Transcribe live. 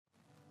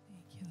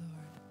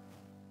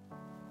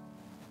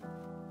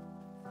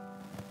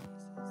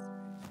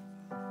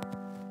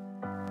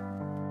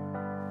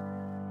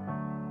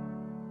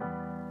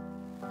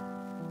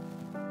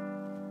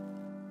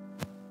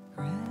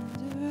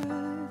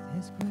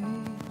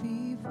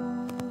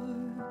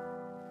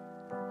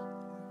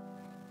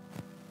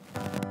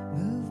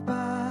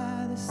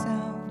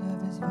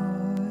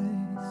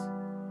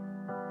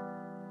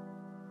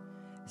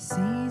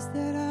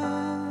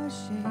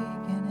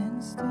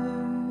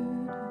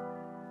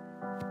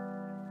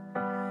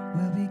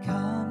will be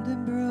calmed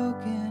and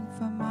broken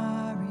from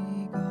my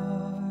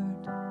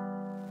regard.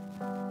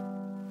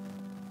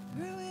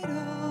 Through it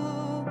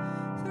all,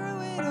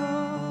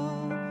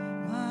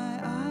 my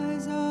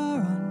eyes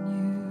are on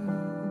you.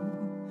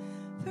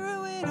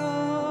 Through it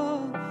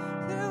all,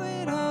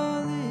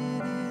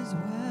 it is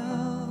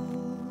well.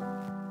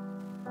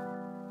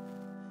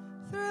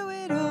 Through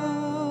it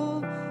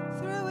all,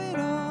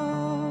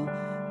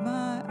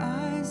 my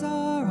eyes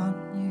are on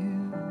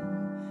you,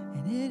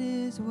 and it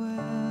is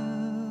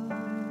well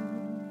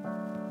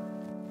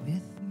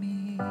with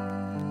me.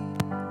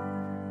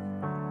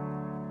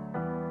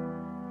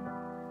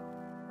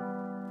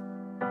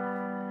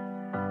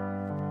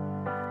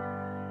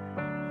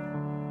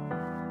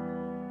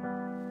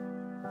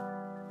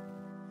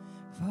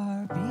 Far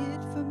be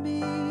it for me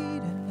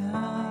to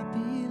not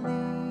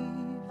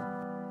believe,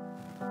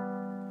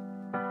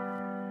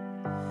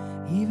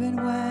 even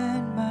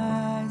when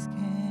my eyes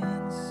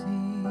can't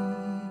see,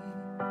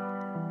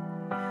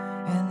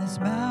 and this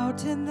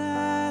mountain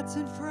that's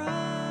in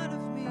front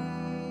of me,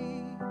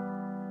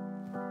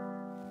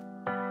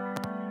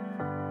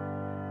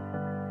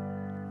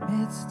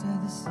 midst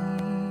of the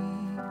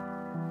sea.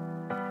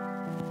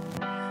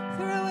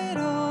 Through it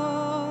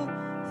all,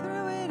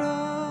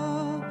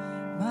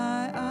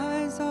 my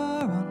eyes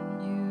are on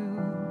you.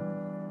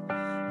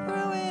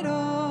 Through it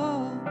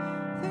all,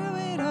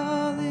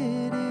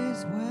 it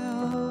is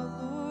well,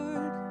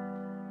 Lord.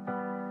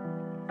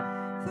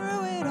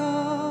 Through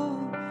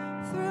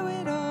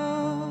it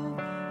all,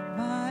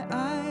 my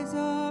eyes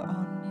are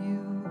on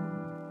you,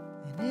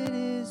 and it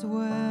is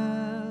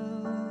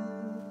well.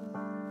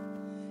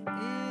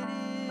 It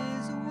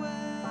is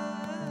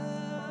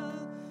well.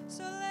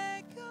 So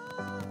let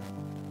go,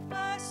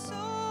 my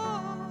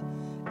soul,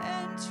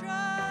 and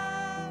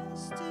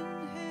trust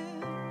in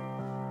Him.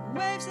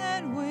 Waves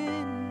and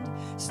wind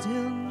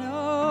still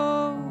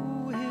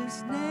know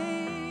His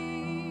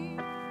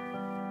name.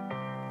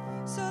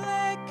 So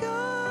let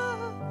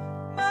go,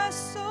 my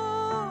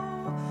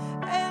soul,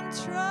 and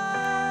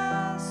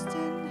trust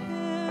in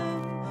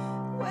Him.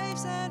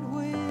 Waves and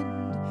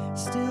wind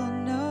still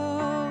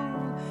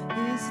know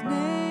His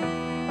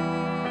name.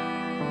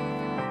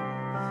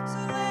 So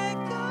let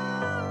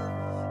go,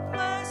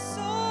 my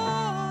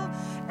soul,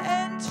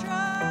 and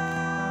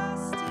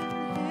trust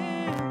in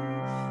Him.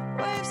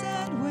 Waves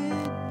and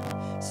wind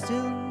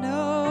still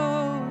know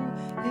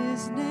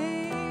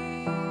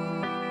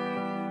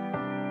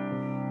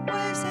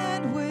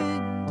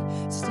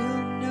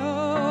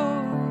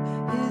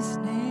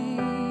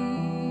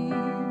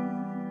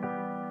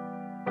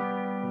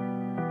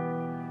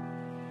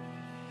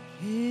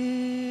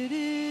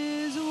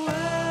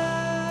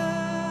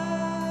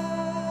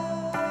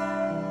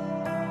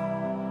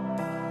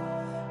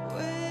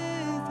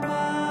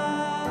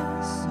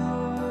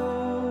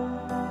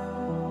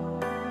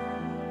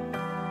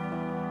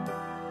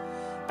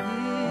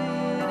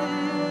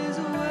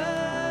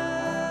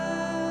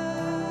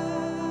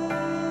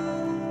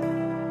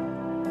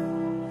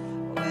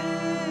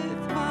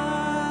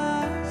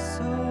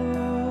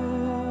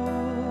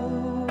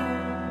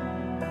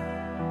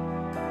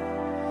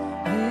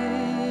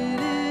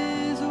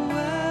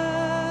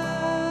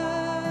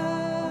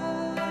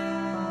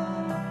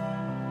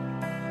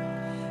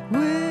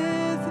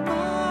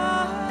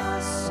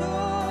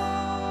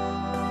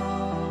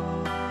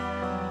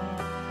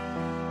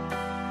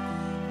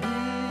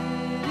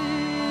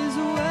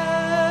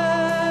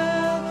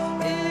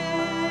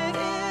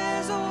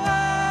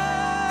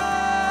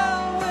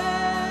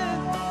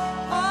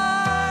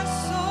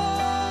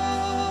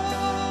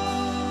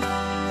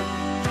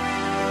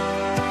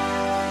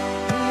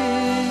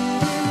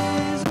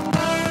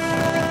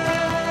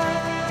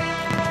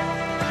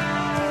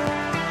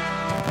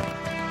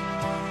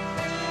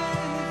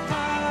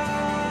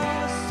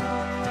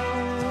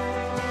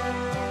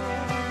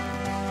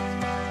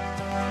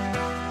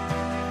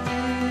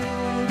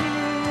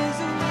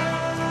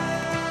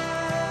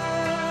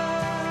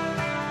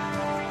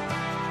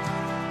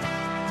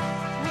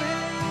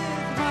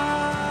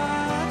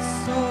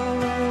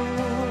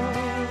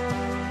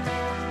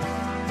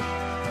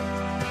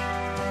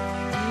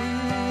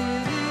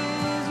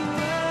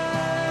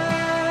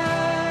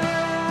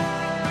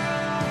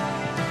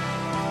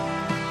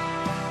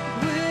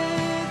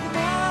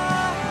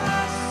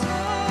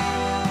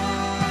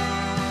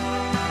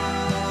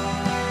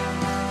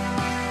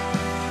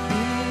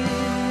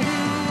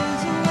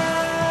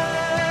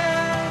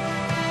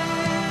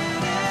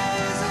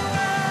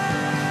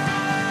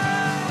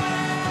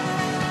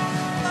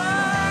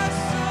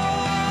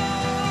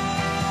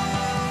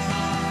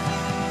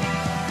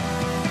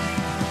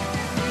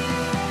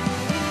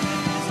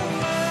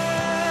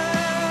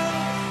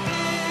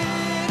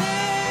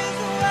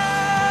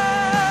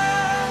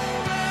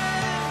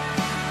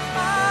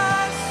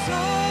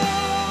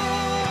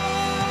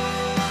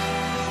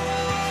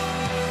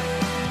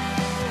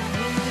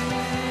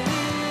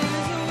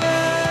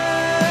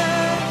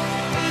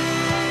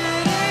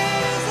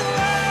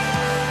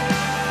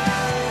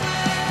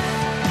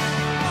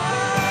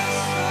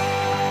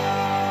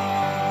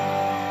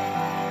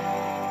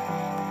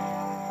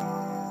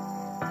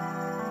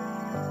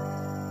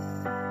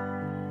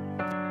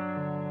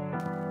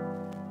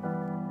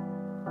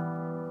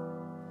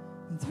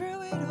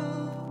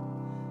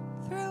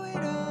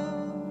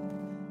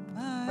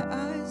my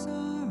eyes are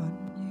on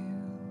you.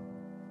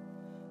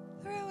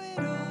 Through it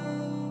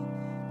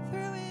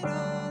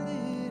all,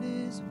 it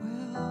is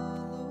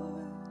well,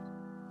 Lord.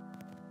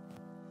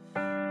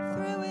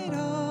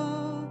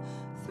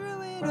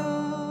 Through it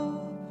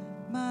all,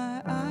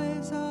 my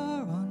eyes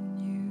are on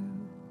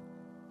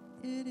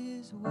you. It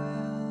is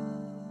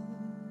well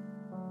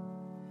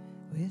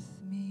with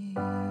me.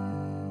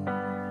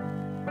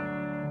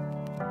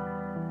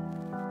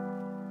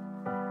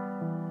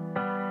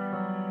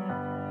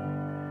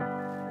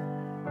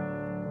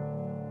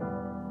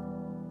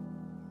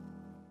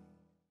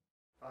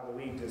 Father,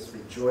 we just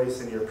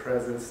rejoice in your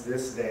presence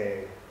this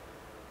day.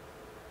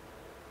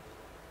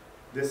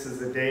 This is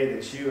the day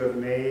that you have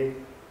made.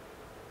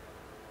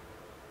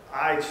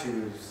 I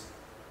choose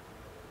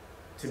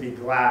to be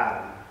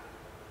glad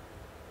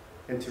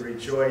and to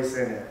rejoice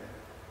in it.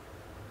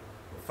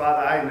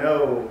 Father, I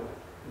know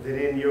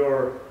that in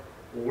your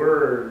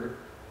word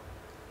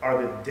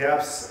are the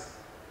depths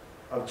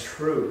of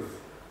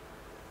truth,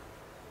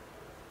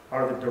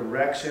 are the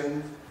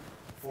directions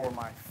for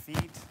my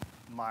feet,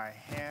 my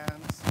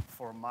hands,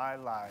 for my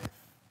life.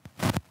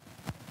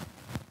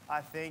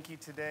 I thank you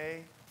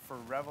today for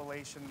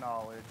revelation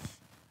knowledge,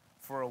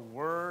 for a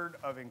word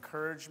of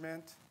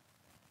encouragement,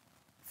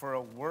 for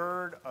a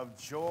word of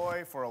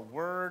joy, for a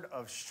word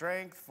of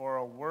strength, for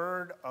a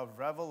word of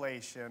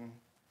revelation.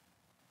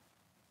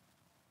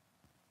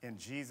 In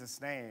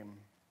Jesus' name,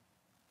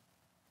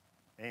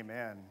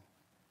 amen.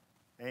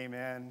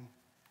 Amen.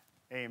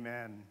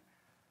 Amen.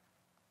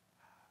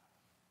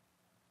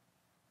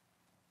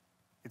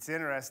 It's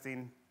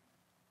interesting.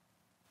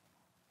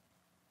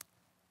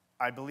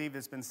 I believe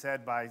it's been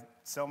said by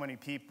so many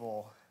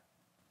people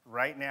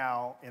right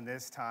now in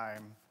this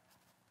time.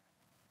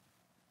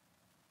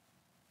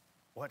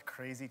 What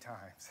crazy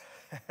times.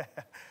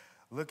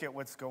 Look at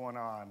what's going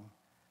on.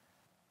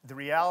 The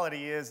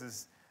reality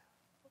is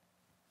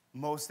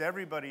most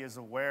everybody is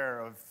aware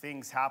of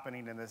things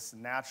happening in this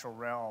natural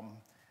realm.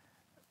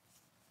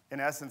 In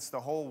essence, the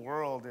whole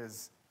world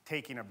is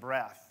taking a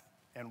breath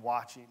and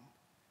watching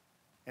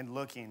and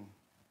looking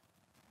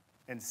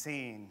and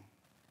seeing.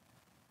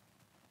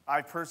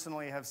 I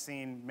personally have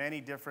seen many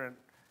different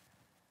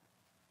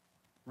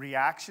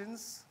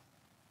reactions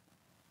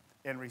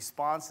and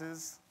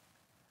responses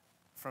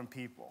from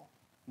people.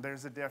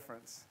 There's a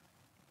difference.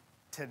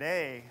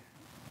 Today,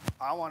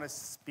 I want to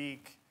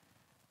speak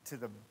to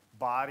the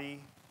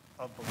body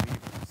of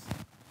believers.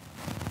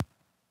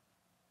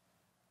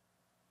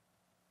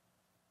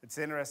 It's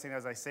interesting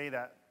as I say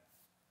that,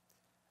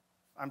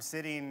 I'm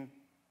standing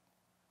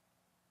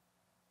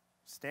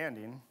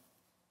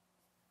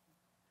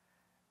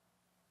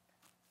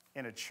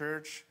in a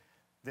church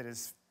that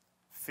is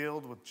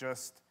filled with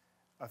just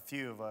a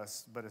few of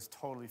us, but is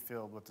totally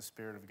filled with the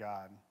Spirit of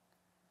God.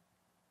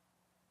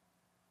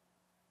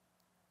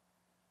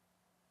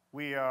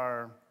 We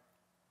are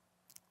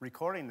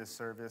recording this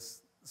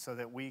service so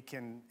that we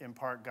can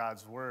impart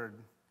God's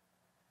word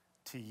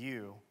to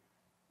you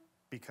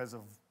because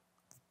of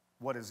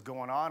what is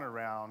going on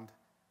around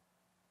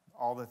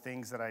all the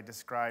things that I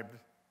described.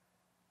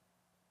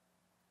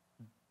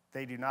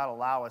 They do not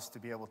allow us to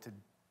be able to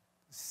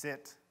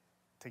sit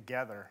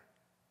together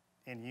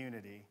in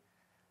unity.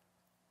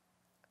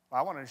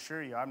 I want to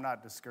assure you, I'm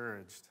not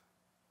discouraged.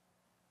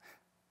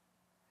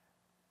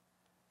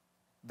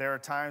 There are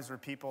times where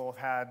people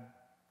have had,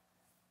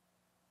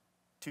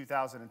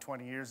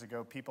 2020 years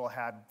ago, people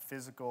had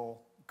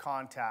physical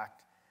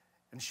contact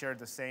and shared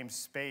the same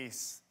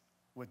space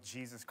with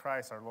Jesus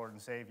Christ, our Lord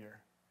and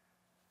Savior.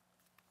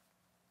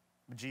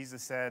 But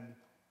Jesus said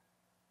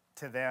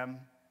to them,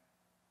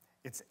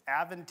 "It's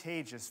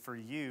advantageous for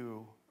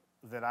you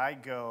that I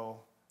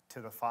go to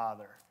the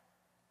Father."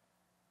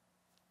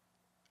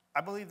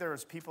 I believe there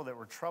was people that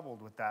were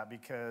troubled with that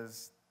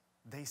because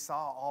they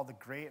saw all the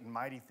great and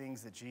mighty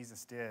things that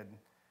Jesus did.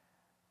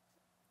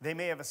 They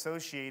may have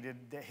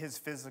associated that his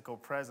physical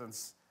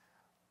presence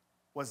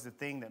was the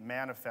thing that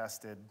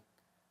manifested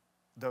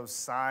those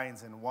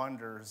signs and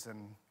wonders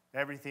and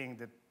everything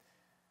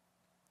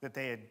that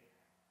they had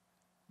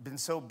been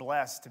so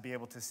blessed to be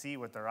able to see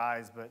with their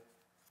eyes. But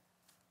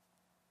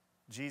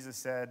Jesus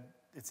said,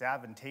 it's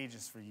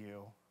advantageous for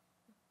you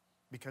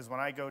because when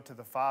I go to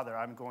the Father,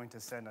 I'm going to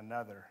send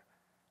another,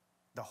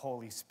 the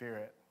Holy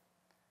Spirit.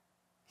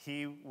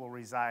 He will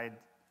reside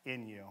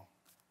in you.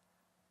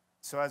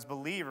 So as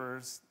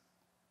believers,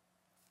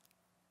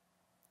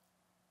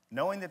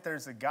 knowing that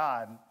there's a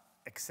God,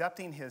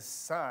 accepting his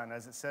Son,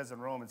 as it says in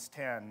Romans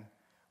 10,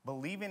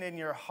 believing in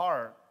your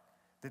heart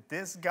that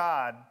this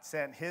God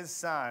sent his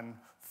Son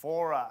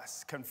for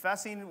us,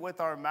 confessing with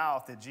our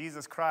mouth that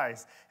Jesus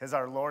Christ is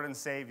our Lord and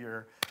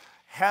Savior,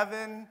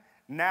 heaven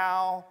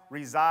now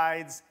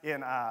resides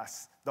in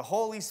us. The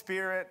Holy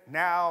Spirit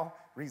now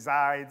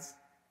resides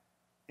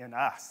in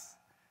us.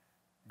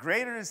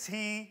 Greater is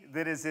he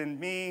that is in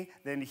me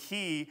than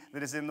he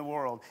that is in the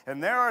world.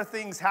 And there are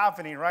things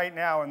happening right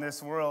now in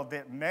this world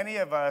that many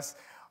of us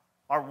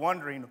are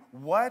wondering,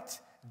 what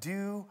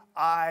do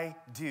I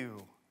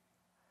do?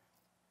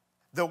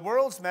 The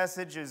world's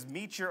message is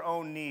meet your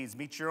own needs,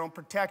 meet your own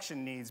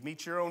protection needs,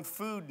 meet your own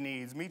food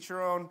needs, meet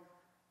your own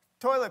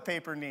toilet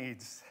paper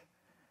needs.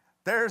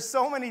 There are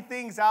so many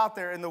things out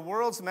there, and the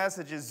world's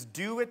message is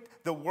do it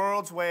the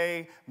world's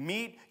way,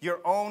 meet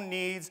your own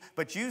needs,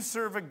 but you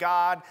serve a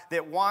God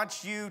that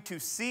wants you to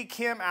seek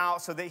him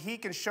out so that he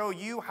can show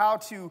you how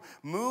to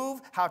move,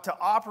 how to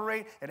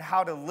operate, and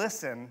how to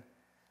listen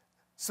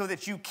so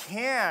that you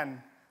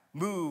can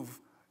move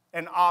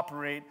and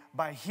operate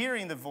by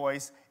hearing the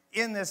voice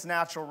in this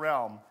natural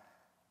realm.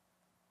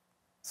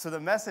 So the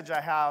message I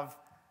have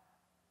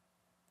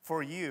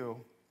for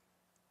you,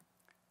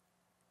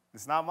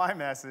 it's not my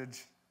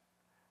message,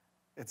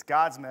 it's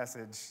God's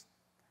message.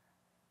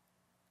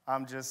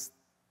 I'm just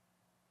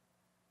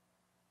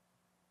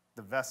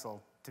the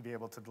vessel to be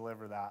able to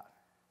deliver that.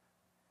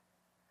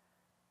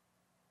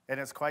 And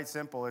it's quite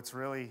simple. It's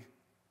really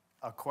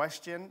a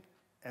question,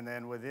 and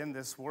then within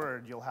this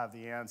word, you'll have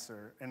the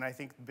answer. And I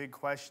think the big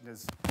question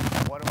is,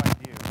 what do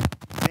I do?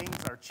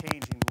 Things are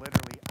changing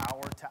literally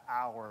hour to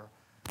hour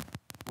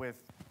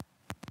with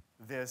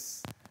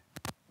this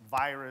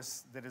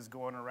virus that is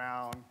going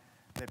around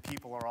that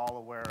people are all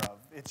aware of.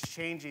 It's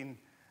changing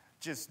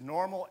just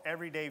normal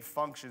everyday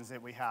functions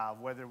that we have,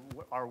 whether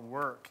our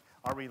work,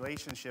 our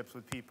relationships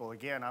with people.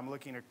 Again, I'm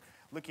looking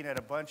at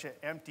a bunch of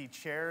empty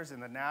chairs in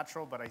the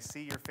natural, but I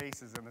see your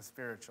faces in the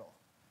spiritual.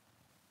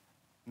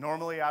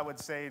 Normally, I would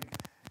say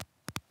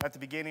at the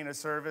beginning of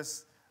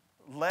service,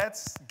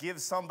 let's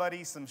give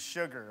somebody some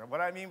sugar.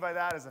 What I mean by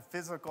that is a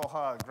physical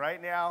hug.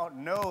 Right now,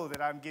 know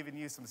that I'm giving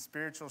you some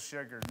spiritual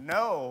sugar.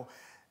 Know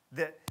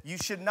that you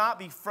should not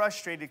be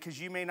frustrated because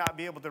you may not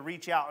be able to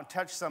reach out and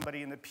touch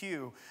somebody in the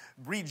pew.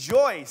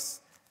 Rejoice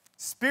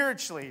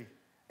spiritually,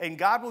 and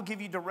God will give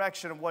you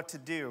direction of what to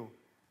do.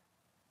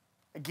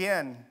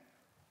 Again,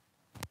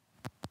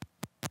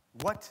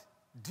 what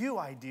do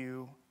I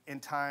do in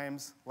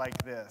times like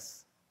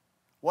this?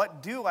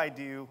 What do I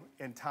do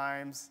in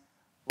times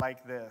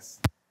like this?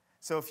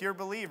 So if you're a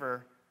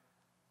believer,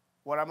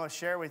 what I'm going to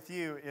share with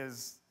you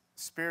is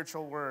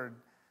spiritual word.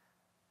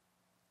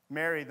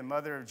 Mary, the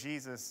mother of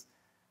Jesus,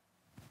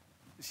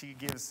 she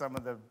gives some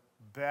of the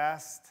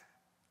best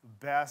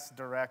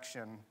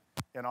direction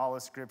in all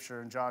of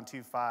Scripture. In John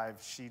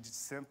 2:5, she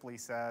simply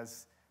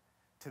says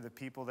to the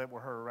people that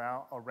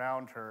were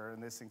around her,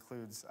 and this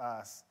includes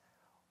us,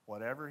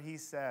 whatever he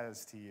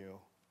says to you,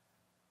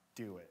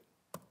 do it.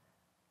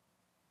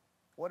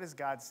 What is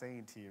God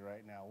saying to you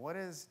right now? What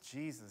is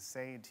Jesus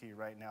saying to you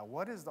right now?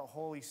 What is the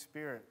Holy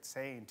Spirit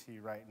saying to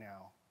you right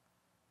now?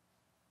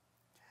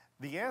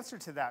 The answer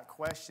to that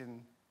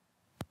question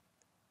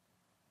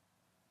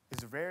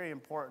is very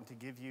important to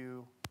give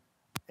you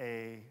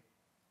an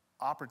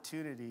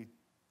opportunity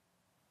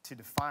to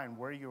define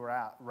where you are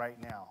at right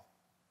now.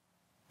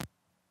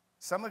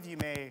 Some of you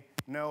may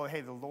know, hey,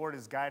 the Lord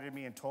has guided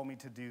me and told me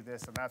to do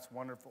this, and that's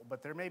wonderful.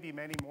 But there may be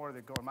many more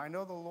that go, I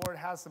know the Lord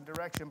has some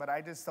direction, but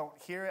I just don't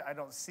hear it. I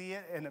don't see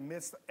it. And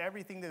amidst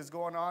everything that is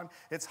going on,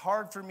 it's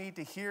hard for me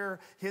to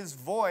hear his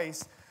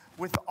voice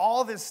with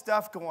all this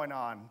stuff going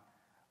on.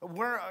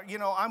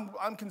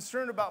 I'm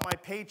concerned about my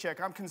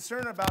paycheck. I'm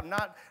concerned about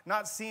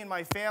not seeing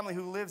my family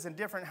who lives in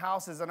different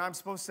houses, and I'm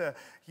supposed to,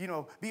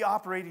 be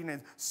operating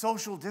in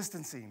social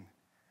distancing.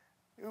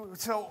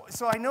 So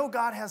I know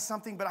God has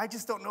something, but I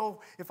just don't know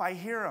if I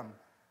hear him.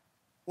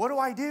 What do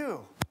I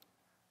do?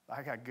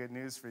 I got good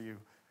news for you.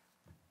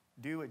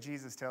 Do what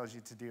Jesus tells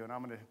you to do, and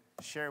I'm going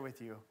to share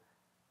with you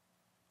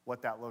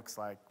what that looks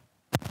like.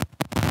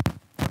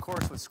 Of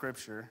course, with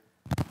Scripture,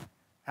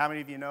 how many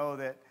of you know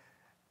that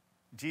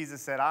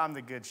Jesus said, I'm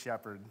the good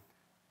shepherd.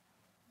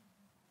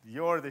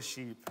 You're the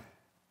sheep.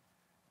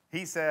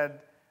 He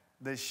said,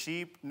 the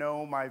sheep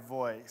know my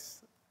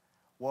voice.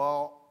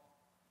 Well,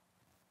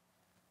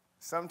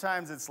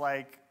 sometimes it's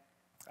like,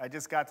 I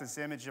just got this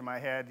image in my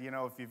head,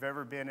 if you've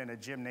ever been in a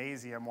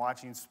gymnasium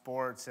watching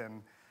sports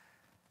and,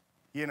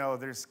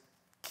 there's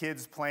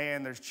kids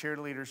playing, there's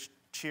cheerleaders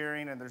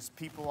cheering, and there's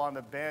people on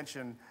the bench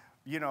and,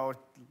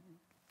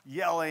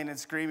 yelling and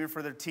screaming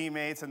for their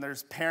teammates, and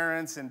there's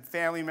parents and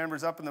family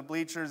members up in the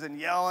bleachers and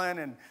yelling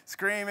and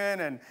screaming,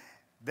 and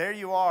there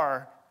you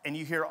are, and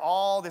you hear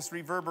all this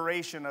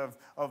reverberation of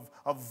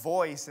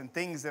voice and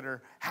things that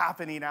are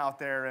happening out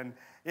there, and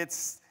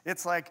it's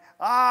like,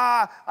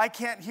 I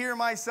can't hear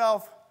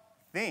myself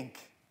think,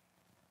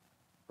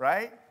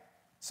 right?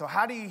 So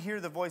how do you hear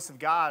the voice of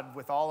God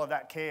with all of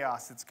that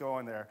chaos that's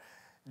going there?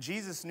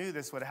 Jesus knew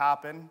this would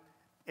happen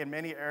in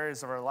many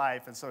areas of our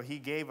life, and so he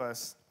gave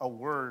us a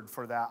word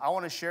for that. I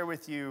want to share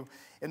with you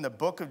in the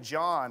book of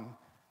John,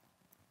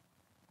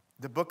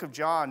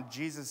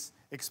 Jesus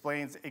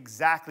explains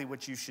exactly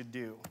what you should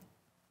do.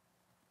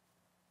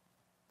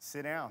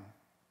 Sit down.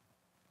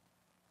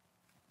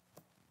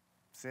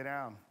 Sit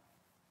down.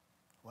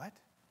 What?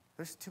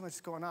 There's too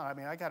much going on. I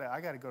mean, I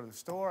gotta go to the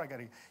store. I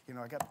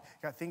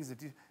got things to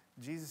do.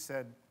 Jesus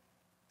said,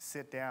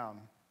 sit down.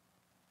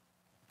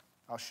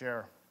 I'll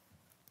share.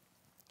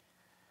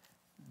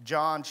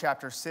 John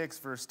chapter 6,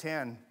 verse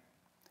 10.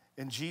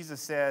 And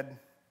Jesus said,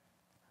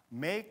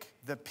 make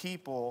the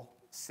people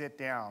sit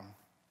down.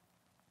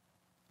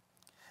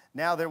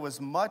 Now there was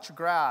much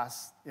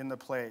grass in the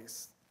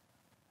place.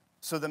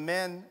 So the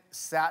men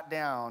sat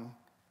down,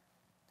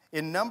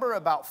 in number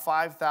about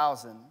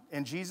 5,000.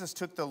 And Jesus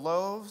took the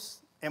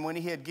loaves, and when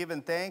he had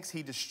given thanks,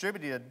 he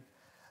distributed.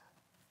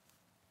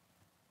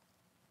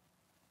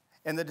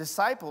 And the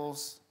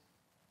disciples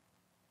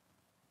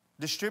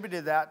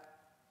distributed that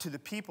to the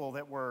people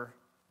that were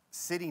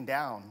sitting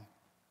down.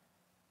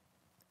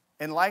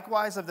 And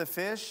likewise of the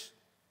fish,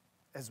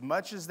 as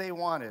much as they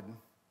wanted.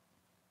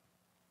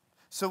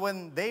 So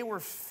when they were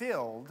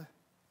filled,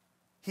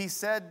 he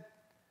said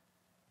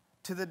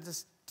to the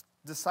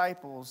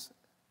disciples,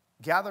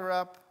 gather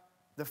up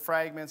the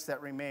fragments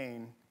that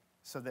remain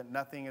so that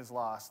nothing is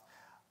lost.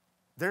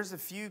 There's a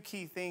few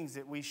key things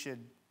that we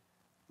should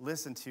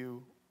listen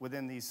to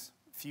within these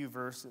few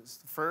verses.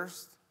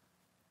 First,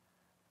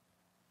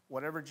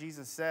 whatever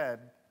Jesus said,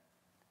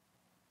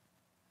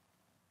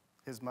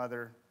 his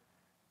mother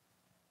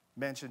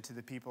mentioned to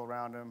the people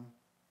around him,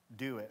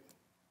 do it.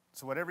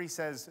 So whatever he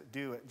says,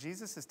 do it.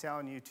 Jesus is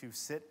telling you to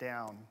sit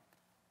down.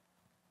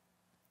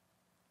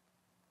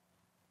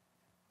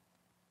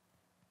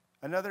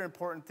 Another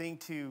important thing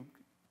to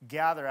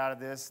gather out of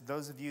this,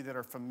 those of you that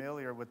are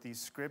familiar with these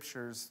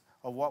scriptures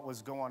of what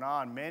was going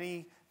on,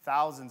 many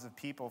thousands of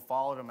people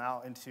followed him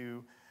out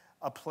into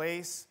a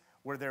place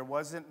where there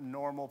wasn't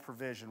normal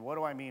provision. What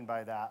do I mean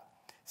by that?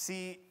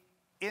 See,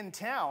 in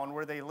town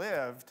where they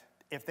lived,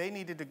 if they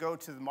needed to go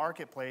to the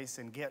marketplace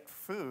and get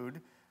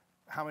food,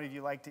 how many of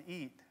you like to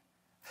eat?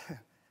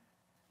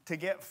 To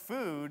get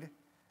food,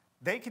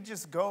 they could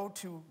just go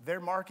to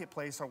their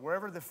marketplace or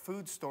wherever the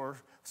food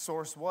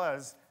source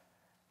was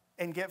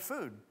and get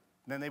food.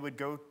 Then they would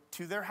go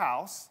to their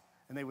house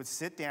and they would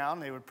sit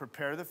down, they would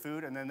prepare the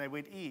food, and then they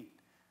would eat.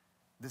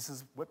 This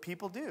is what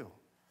people do.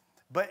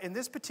 But in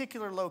this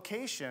particular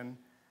location,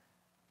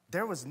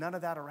 there was none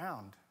of that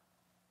around.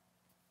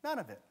 None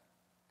of it.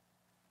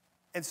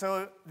 And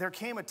so there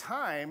came a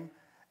time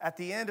at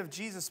the end of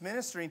Jesus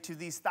ministering to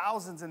these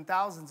thousands and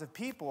thousands of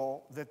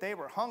people that they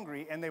were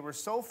hungry and they were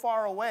so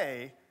far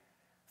away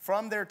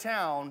from their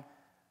town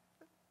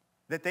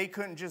that they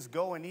couldn't just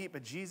go and eat,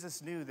 but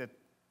Jesus knew that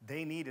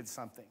they needed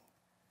something.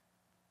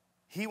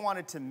 He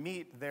wanted to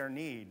meet their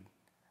need.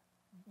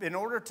 In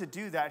order to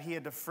do that, he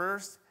had to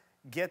first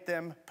get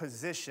them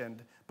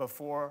positioned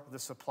before the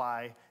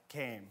supply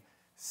came.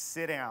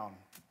 Sit down.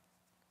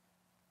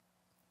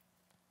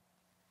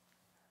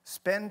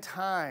 Spend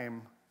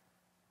time.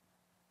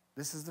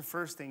 This is the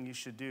first thing you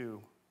should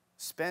do.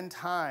 Spend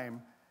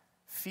time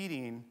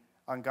feeding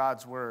on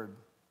God's word.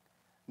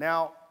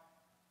 Now,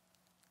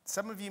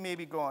 some of you may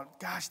be going,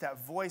 gosh,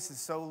 that voice is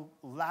so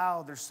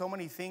loud. There's so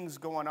many things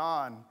going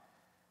on.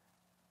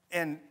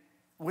 And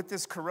with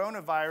this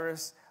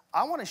coronavirus,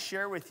 I want to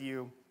share with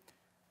you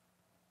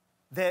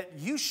that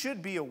you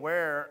should be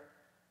aware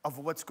of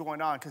what's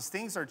going on because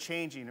things are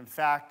changing. In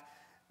fact,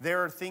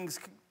 there are things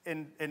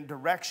in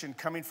direction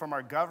coming from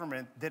our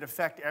government that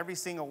affect every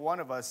single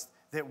one of us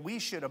that we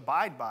should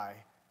abide by.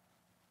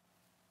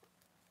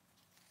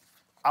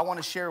 I want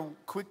to share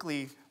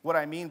quickly what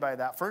I mean by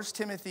that. 1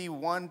 Timothy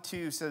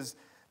 1:2 says,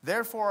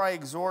 therefore I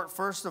exhort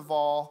first of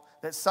all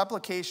that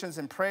supplications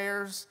and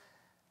prayers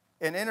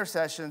and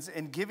intercessions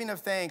and giving of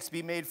thanks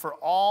be made for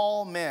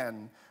all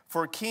men,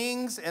 for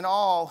kings and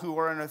all who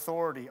are in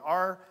authority.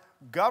 Our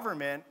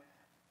government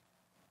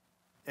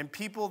and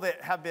people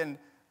that have been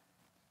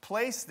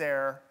placed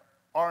there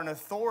are an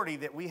authority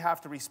that we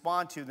have to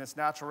respond to in this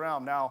natural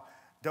realm. Now,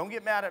 don't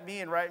get mad at me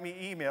and write me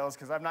emails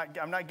because I'm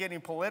not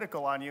getting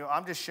political on you.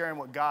 I'm just sharing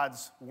what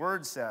God's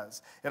word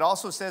says. It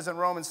also says in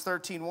Romans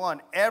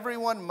 13:1,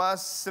 everyone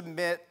must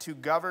submit to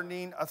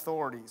governing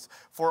authorities,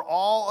 for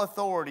all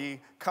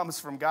authority comes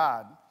from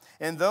God.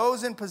 And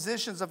those in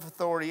positions of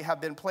authority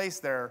have been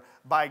placed there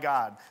by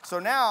God. So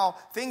now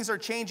things are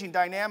changing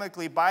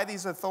dynamically by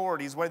these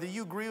authorities. Whether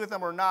you agree with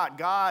them or not,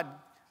 God,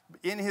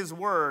 in his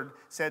word,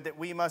 said that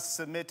we must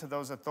submit to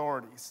those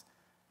authorities.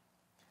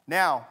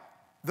 Now,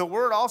 the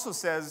word also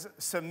says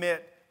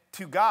submit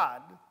to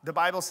God. The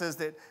Bible says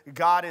that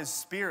God is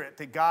spirit,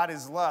 that God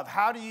is love.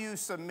 How do you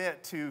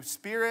submit to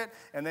spirit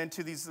and then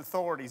to these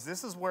authorities?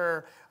 This is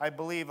where I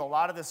believe a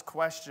lot of this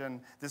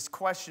question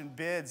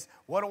bids,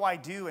 what do I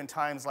do in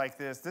times like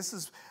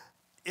this?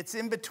 It's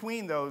in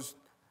between those.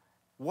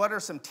 What are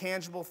some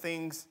tangible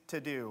things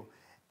to do?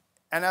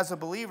 And as a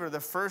believer,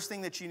 the first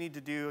thing that you need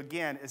to do,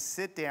 again, is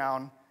sit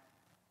down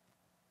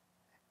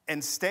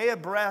and stay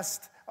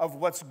abreast of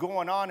what's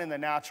going on in the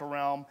natural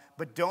realm,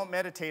 but don't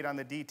meditate on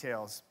the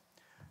details.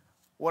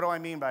 What do I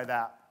mean by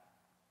that?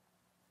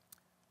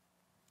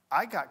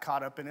 I got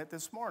caught up in it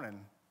this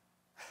morning.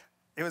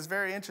 It was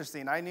very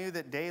interesting. I knew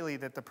that daily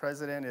that the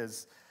president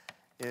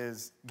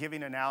is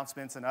giving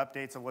announcements and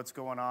updates of what's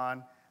going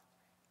on.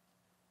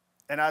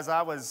 And as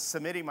I was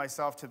submitting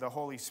myself to the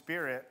Holy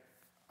Spirit,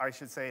 I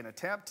should say an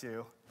attempt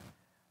to,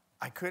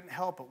 I couldn't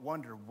help but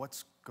wonder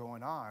what's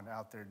going on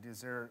out there.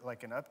 Is there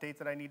like an update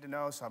that I need to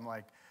know? So I'm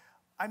like,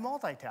 I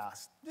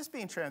multitask, just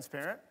being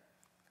transparent.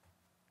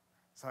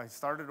 So I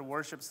started a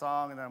worship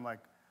song, and then I'm like,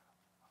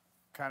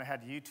 kind of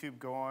had YouTube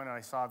going, and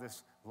I saw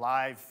this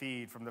live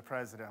feed from the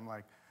president. I'm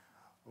like,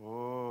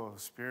 oh,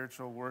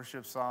 spiritual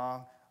worship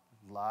song,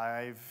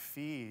 live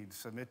feed,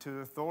 submit to the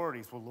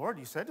authorities. Well, Lord,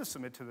 you said to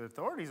submit to the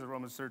authorities in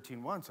Romans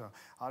 13:1, so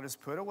I'll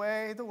just put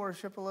away the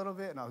worship a little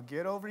bit and I'll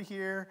get over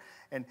here.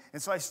 And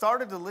so I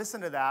started to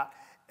listen to that,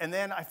 and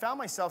then I found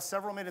myself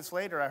several minutes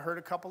later, I heard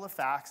a couple of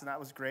facts, and that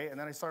was great, and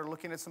then I started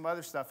looking at some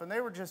other stuff, and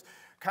they were just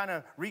kind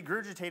of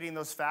regurgitating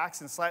those facts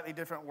in slightly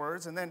different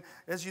words, and then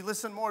as you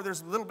listen more,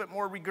 there's a little bit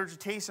more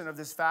regurgitation of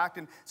this fact,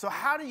 and so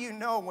how do you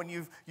know when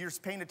you're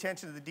paying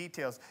attention to the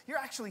details? You're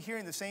actually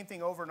hearing the same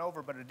thing over and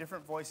over, but a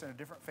different voice and a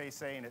different face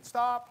saying it.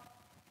 Stop.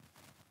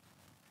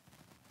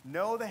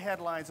 Know the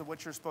headlines of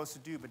what you're supposed to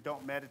do, but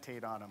don't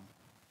meditate on them.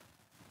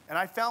 And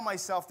I found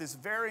myself this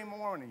very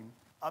morning,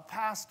 a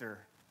pastor,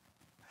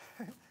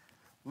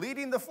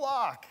 leading the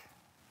flock,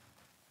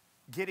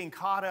 getting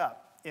caught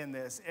up in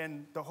this.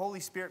 And the Holy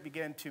Spirit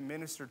began to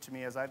minister to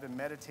me as I've been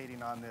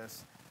meditating on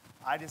this.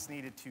 I just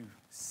needed to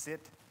sit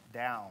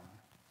down.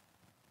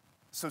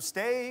 So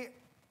stay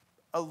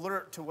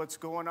alert to what's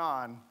going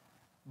on,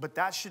 but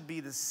that should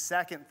be the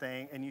second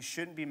thing, and you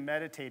shouldn't be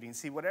meditating.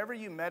 See, whatever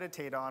you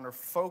meditate on or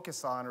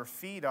focus on or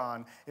feed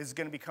on is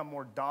going to become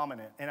more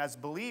dominant. And as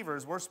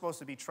believers, we're supposed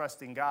to be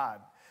trusting God.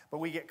 But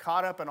we get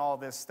caught up in all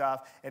this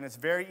stuff, and it's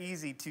very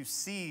easy to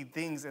see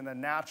things in the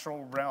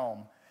natural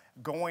realm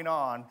going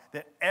on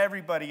that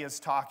everybody is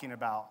talking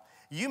about.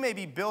 You may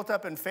be built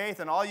up in faith,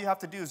 and all you have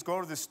to do is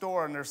go to the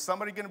store, and there's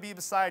somebody going to be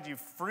beside you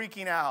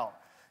freaking out,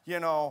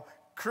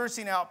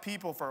 cursing out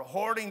people for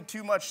hoarding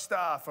too much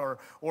stuff,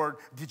 or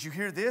did you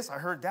hear this? I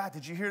heard that.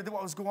 Did you hear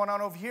what was going on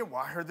over here?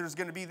 Well, I heard there's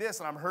going to be this,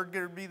 and I heard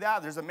going to be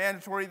that. There's a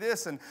mandatory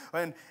this, and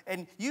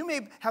you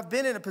may have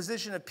been in a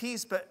position of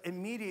peace, but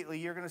immediately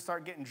you're going to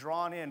start getting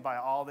drawn in by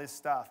all this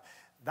stuff.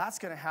 That's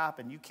going to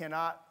happen. You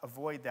cannot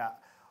avoid that.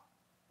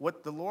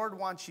 What the Lord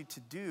wants you to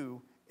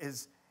do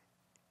is,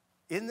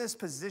 in this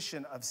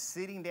position of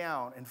sitting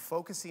down and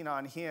focusing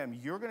on Him,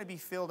 you're going to be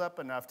filled up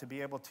enough to be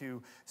able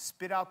to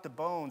spit out the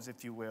bones,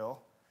 if you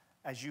will,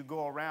 as you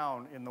go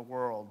around in the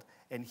world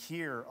and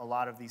hear a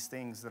lot of these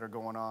things that are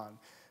going on.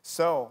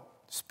 So,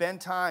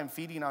 spend time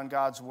feeding on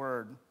God's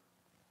Word.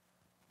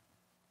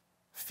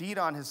 Feed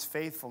on His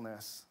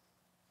faithfulness.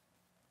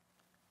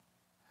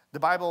 The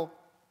Bible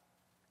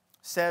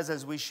says,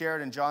 as we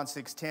shared in John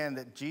 6:10,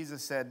 that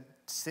Jesus said,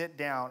 sit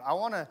down. I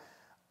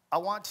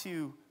want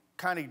to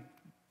kind of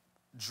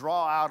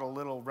draw out a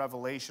little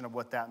revelation of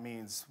what that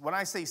means. When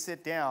I say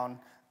sit down,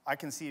 I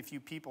can see a few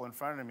people in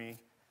front of me,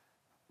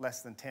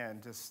 less than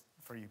 10, just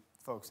for you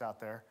folks out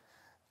there.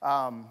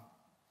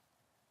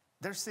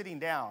 They're sitting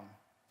down.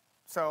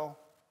 So,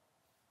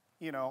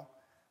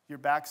 your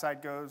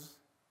backside goes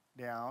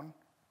down,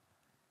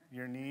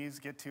 your knees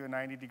get to a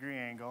 90-degree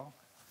angle.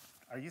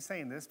 Are you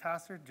saying this,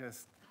 Pastor?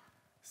 Just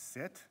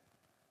sit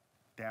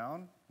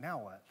down? Now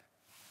what?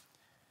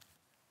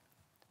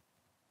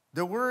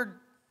 The word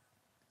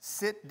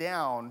sit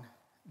down,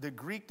 the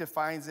Greek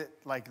defines it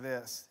like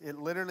this. It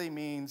literally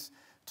means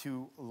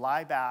to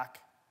lie back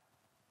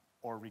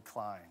or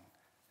recline.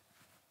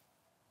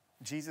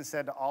 Jesus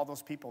said to all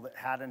those people that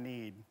had a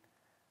need,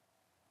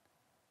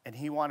 and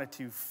He wanted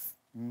to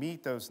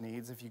meet those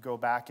needs. If you go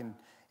back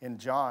in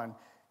John,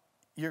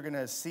 you're going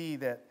to see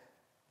that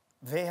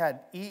they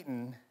had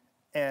eaten,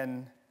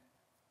 and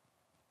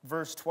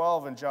verse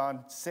 12 in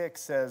John 6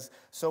 says,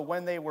 so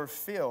when they were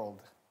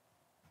filled,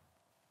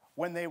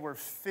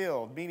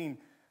 meaning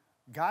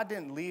God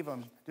didn't leave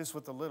them just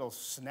with a little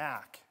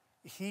snack.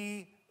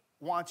 He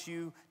wants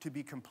you to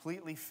be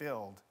completely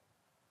filled.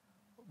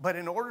 But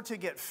in order to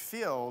get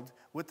filled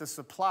with the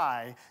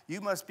supply, you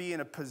must be in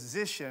a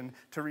position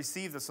to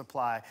receive the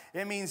supply.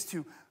 It means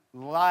to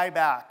lie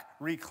back,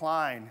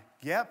 recline.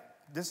 Yep,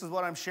 this is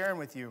what I'm sharing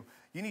with you.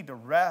 You need to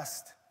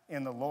rest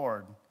in the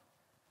Lord.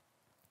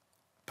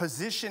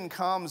 Position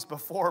comes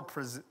before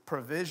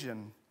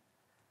provision,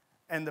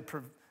 and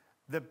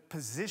the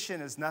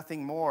position is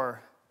nothing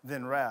more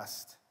than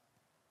rest.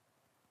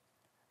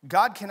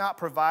 God cannot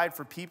provide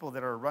for people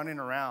that are running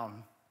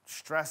around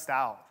stressed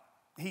out.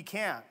 He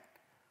can't.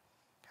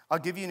 I'll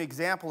give you an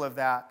example of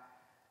that.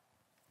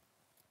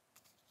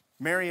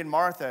 Mary and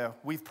Martha,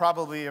 we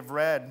probably have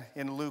read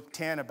in Luke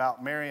 10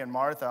 about Mary and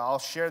Martha. I'll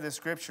share this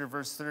scripture,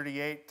 verse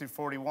 38 through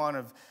 41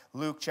 of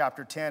Luke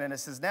chapter 10. And it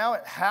says, now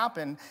it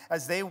happened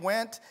as they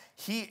went,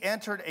 he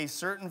entered a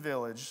certain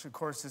village. Of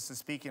course, this is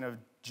speaking of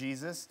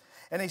Jesus.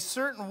 And a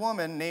certain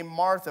woman named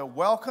Martha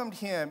welcomed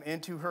him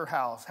into her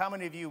house. How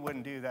many of you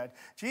wouldn't do that?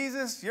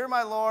 Jesus, you're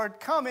my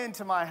Lord. Come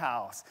into my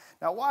house.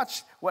 Now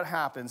watch what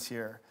happens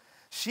here.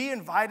 She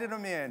invited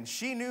him in.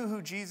 She knew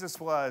who Jesus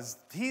was.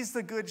 He's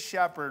the good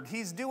shepherd.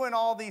 He's doing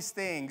all these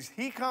things.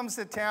 He comes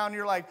to town.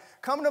 You're like,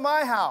 come to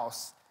my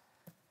house.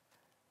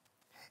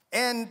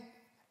 And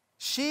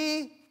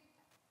she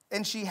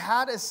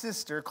had a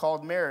sister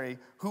called Mary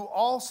who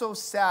also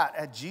sat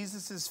at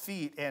Jesus'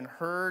 feet and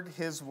heard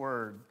his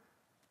word.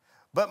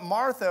 But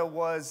Martha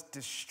was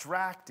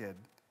distracted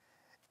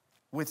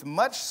with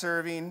much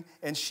serving,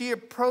 and she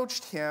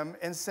approached him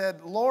and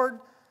said, Lord,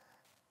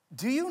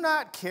 Do you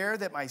not care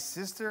that my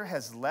sister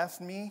has left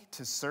me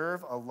to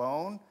serve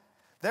alone?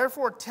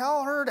 Therefore,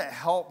 tell her to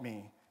help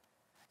me.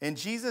 And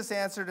Jesus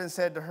answered and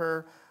said to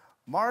her,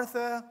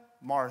 Martha,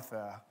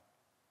 Martha,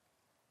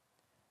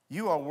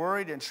 you are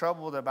worried and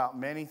troubled about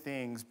many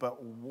things,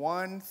 but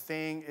one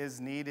thing is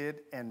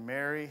needed, and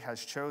Mary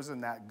has chosen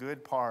that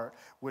good part,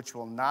 which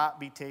will not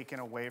be taken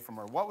away from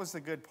her. What was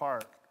the good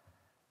part?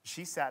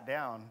 She sat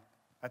down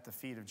at the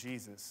feet of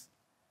Jesus.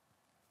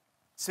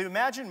 So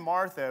imagine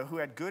Martha, who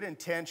had good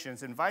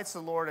intentions, invites the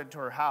Lord into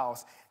her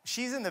house.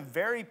 She's in the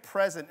very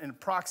present and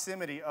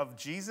proximity of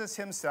Jesus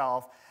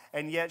himself,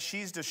 and yet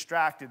she's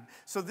distracted.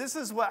 So this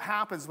is what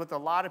happens with a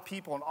lot of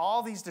people and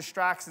all these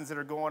distractions that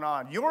are going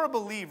on. You're a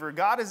believer.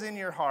 God is in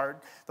your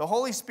heart. The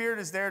Holy Spirit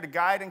is there to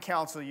guide and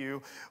counsel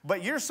you,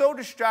 but you're so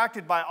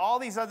distracted by all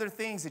these other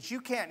things that you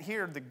can't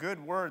hear the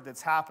good word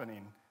that's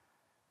happening.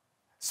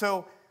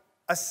 So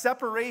a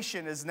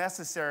separation is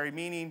necessary,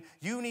 meaning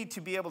you need to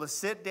be able to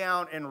sit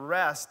down and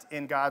rest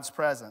in God's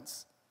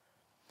presence.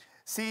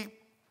 See,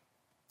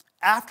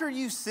 after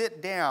you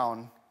sit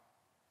down,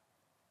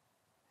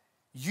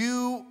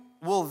 you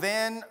will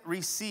then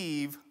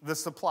receive the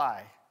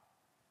supply.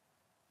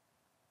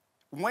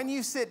 When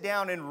you sit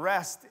down and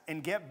rest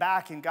and get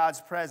back in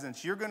God's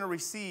presence, you're going to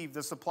receive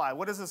the supply.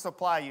 What is the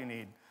supply you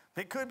need?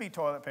 It could be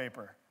toilet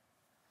paper.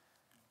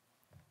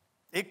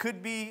 It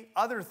could be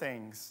other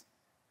things.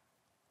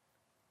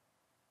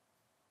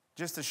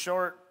 Just a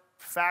short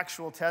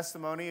factual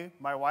testimony.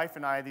 My wife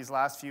and I, these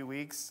last few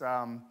weeks,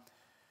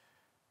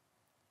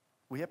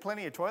 we had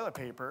plenty of toilet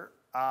paper.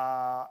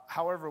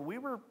 However, we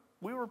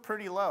were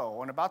pretty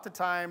low. And about the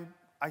time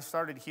I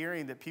started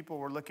hearing that people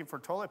were looking for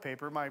toilet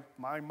paper, my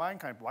mind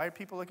kind of, why are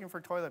people looking for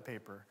toilet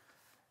paper?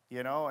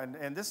 You know,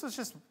 and this was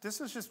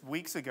just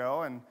weeks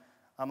ago. And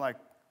I'm like,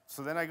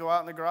 so then I go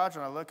out in the garage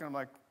and I look and I'm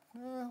like,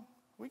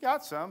 we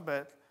got some,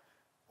 but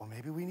well,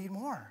 maybe we need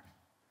more.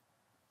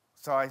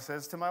 So I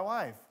says to my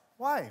wife,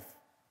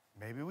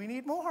 maybe we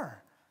need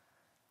more.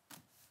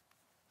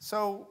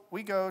 So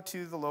we go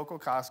to the local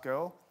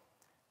Costco,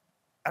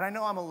 and I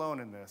know I'm alone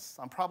in this.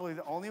 I'm probably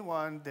the only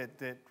one that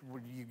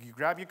you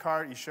grab your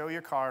card, you show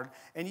your card,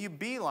 and you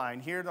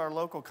beeline here at our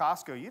local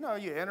Costco. You know,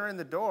 you enter in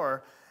the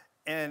door,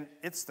 and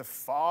it's the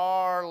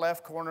far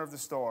left corner of the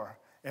store.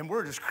 And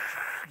we're just,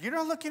 you're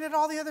not looking at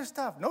all the other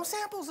stuff. No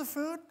samples of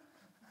food.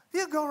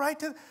 You go right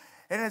to,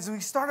 and as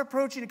we start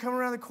approaching and come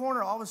around the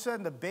corner, all of a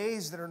sudden the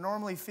bays that are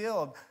normally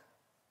filled,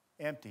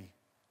 empty.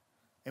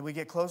 And we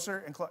get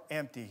closer and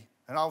empty.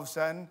 And all of a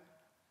sudden,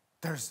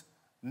 there's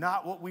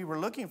not what we were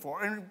looking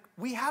for. And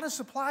we had a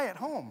supply at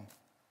home.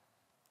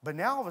 But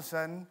now all of a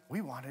sudden, we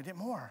wanted it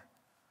more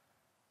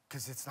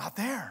because it's not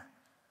there.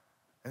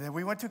 And then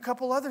we went to a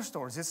couple other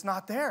stores. It's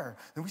not there.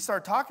 Then we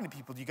started talking to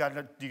people. Do you got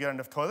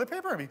enough toilet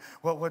paper? I mean,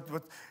 what?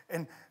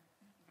 And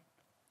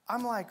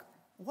I'm like,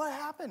 what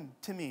happened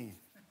to me,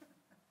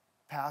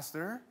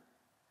 Pastor?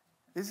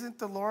 Isn't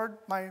the Lord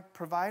my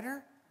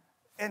provider?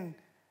 And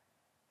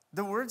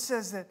the word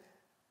says that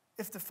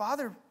if the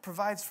Father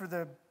provides for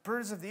the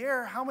birds of the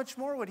air, how much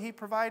more would he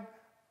provide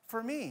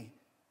for me?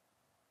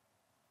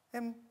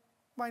 And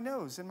my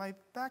nose and my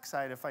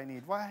backside if I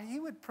need. Why, he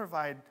would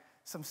provide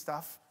some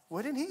stuff,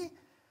 wouldn't he?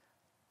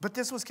 But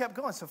this was kept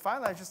going. So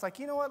finally I was just like,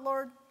 you know what,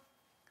 Lord?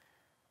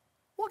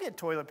 We'll get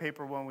toilet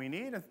paper when we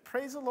need. And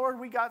praise the Lord,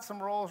 we got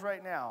some rolls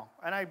right now.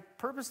 And I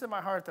purposed in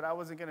my heart that I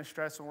wasn't going to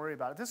stress and worry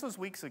about it. This was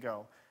weeks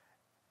ago.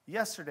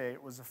 Yesterday,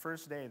 it was the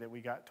first day that we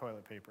got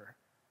toilet paper.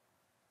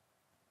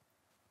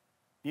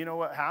 You know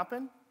what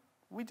happened?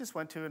 We just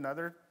went to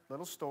another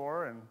little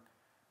store and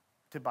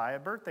to buy a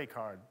birthday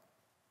card.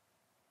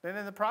 And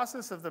in the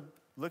process of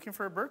looking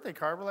for a birthday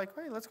card, we're like,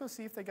 hey, let's go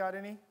see if they got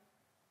any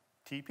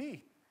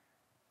TP.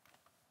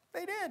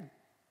 They did.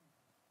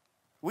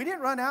 We didn't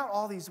run out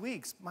all these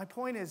weeks. My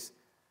point is,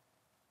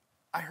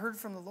 I heard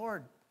from the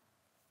Lord,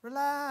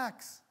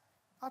 relax,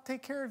 I'll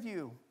take care of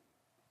you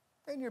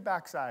and your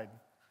backside.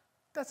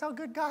 That's how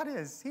good God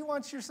is. He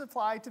wants your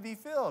supply to be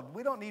filled.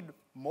 We don't need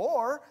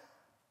more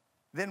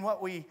than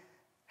what we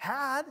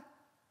had,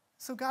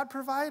 so God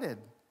provided.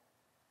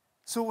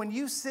 So when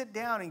you sit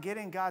down and get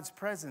in God's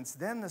presence,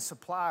 then the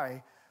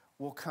supply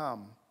will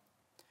come.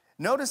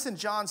 Notice in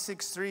John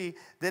 6:3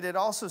 that it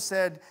also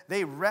said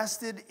they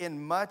rested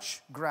in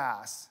much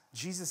grass.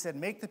 Jesus said,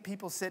 make the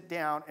people sit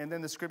down, and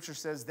then the scripture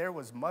says there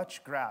was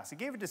much grass. He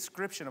gave a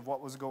description of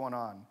what was going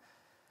on.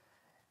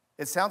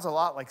 It sounds a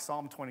lot like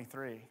Psalm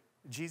 23.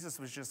 Jesus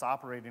was just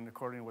operating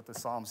according to what the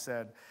Psalm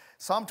said.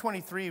 Psalm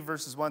 23,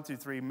 verses 1 through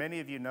 3, many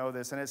of you know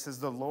this, and it says,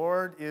 the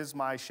Lord is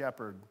my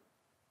shepherd.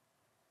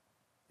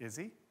 Is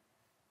he?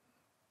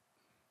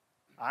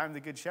 I am the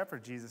good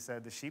shepherd, Jesus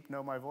said. The sheep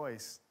know my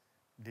voice.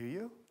 Do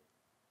you?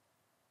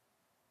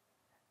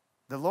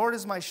 The Lord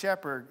is my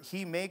shepherd.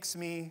 He makes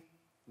me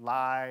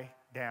lie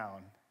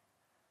down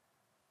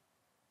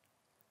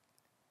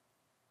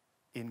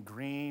in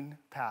green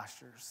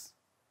pastures.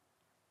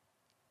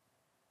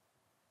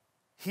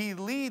 He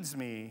leads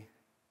me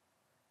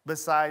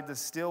beside the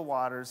still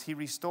waters. He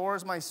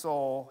restores my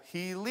soul.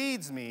 He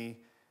leads me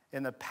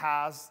in the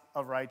paths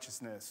of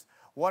righteousness.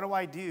 What do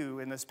I do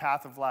in this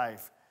path of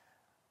life?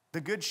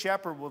 The Good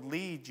Shepherd will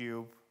lead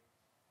you.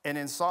 And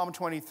in Psalm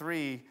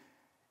 23,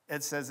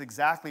 it says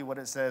exactly what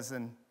it says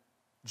in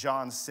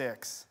John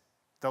 6.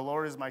 The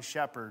Lord is my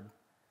shepherd.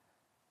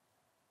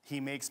 He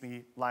makes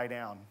me lie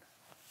down.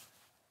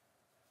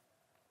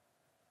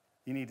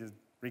 You need to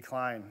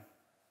recline,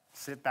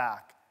 sit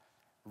back,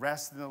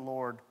 rest in the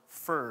Lord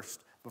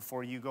first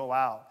before you go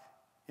out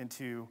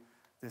into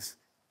this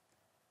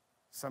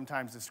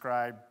sometimes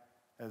described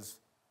as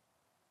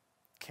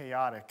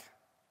chaotic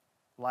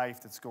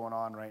life that's going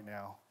on right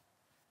now.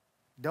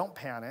 Don't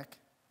panic.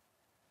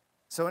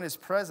 So in his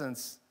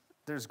presence,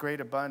 there's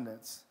great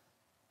abundance.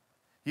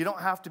 You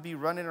don't have to be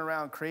running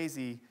around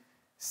crazy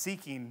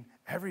seeking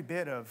every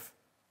bit of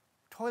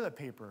toilet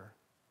paper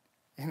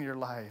in your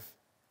life.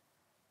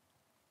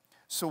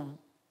 So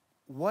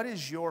what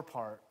is your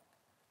part?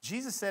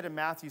 Jesus said in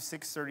Matthew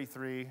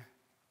 6:33,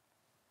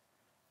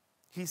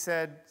 he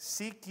said,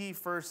 seek ye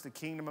first the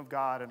kingdom of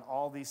God, and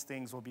all these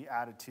things will be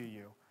added to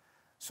you.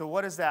 So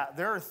what is that?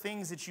 There are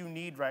things that you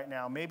need right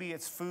now. Maybe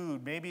it's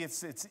food. Maybe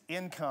it's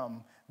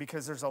income,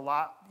 because there's a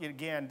lot,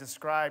 again,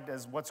 described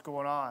as what's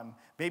going on.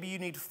 Maybe you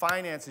need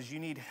finances. You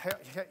need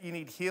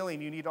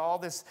healing. You need all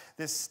this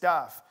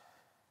stuff.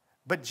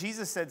 But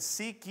Jesus said,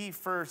 seek ye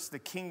first the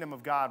kingdom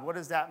of God. What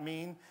does that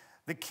mean?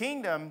 The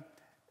kingdom,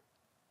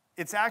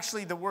 it's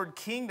actually the word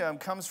kingdom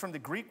comes from the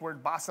Greek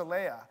word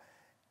basileia.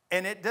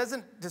 And it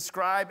doesn't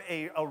describe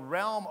a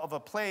realm of a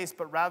place,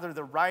 but rather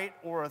the right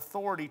or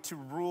authority to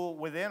rule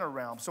within a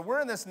realm. So we're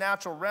in this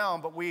natural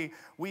realm, but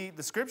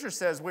the scripture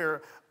says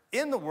we're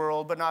in the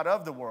world, but not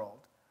of the world,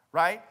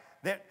 right?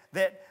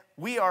 That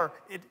we are,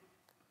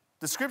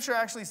 the scripture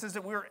actually says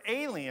that we're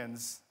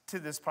aliens to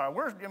this part.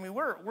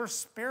 We're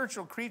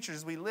spiritual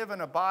creatures. We live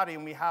in a body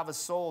and we have a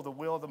soul, the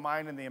will, the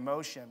mind, and the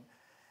emotion.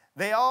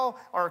 They all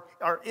are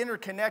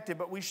interconnected,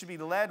 but we should be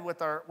led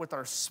with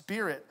our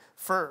spirit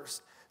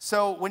first.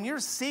 So when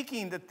you're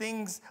seeking the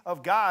things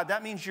of God,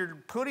 that means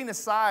you're putting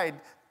aside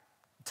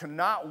to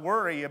not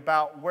worry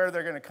about where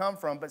they're going to come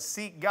from, but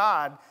seek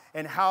God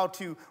and how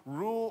to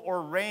rule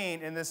or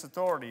reign in this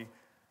authority,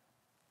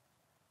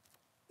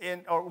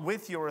 or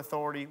with your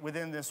authority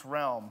within this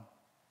realm.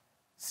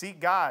 Seek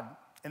God,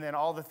 and then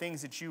all the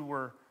things that you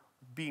were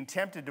being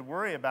tempted to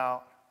worry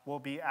about will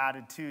be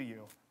added to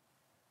you.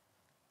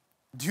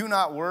 Do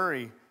not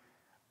worry.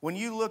 When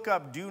you look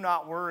up do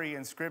not worry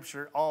in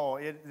Scripture,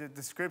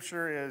 the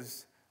Scripture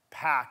is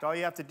packed. All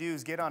you have to do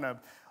is get on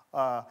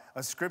a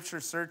Scripture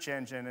search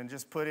engine and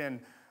just put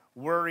in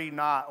worry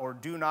not, or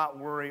do not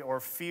worry, or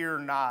fear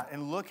not.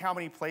 And look how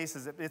many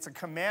places. It's a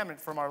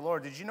commandment from our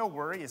Lord. Did you know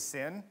worry is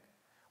sin?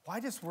 Why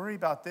just worry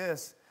about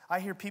this?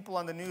 I hear people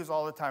on the news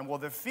all the time. Well,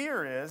 the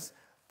fear is,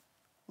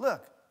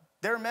 look,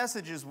 their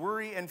message is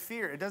worry and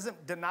fear. It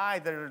doesn't deny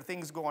that there are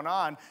things going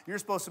on. You're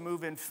supposed to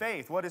move in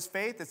faith. What is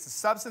faith? It's the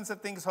substance of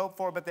things hoped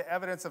for, but the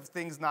evidence of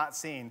things not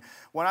seen.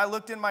 When I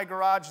looked in my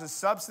garage, the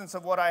substance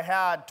of what I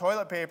had,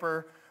 toilet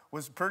paper,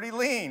 was pretty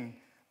lean.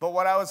 But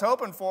what I was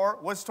hoping for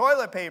was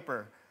toilet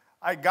paper.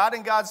 I got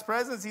in God's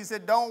presence. He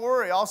said, don't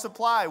worry, I'll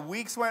supply.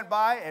 Weeks went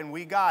by, and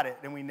we got it,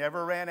 and we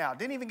never ran out.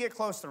 Didn't even get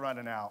close to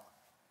running out.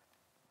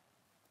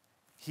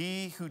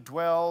 He who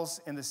dwells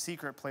in the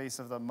secret place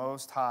of the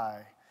Most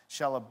High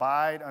shall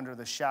abide under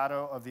the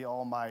shadow of the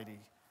Almighty.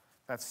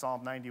 That's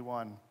Psalm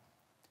 91.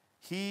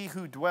 He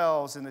who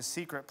dwells in the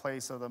secret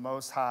place of the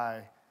Most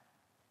High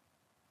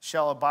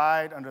shall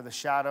abide under the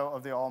shadow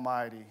of the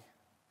Almighty.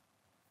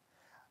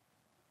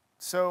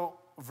 So,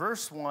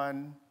 verse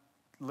 1,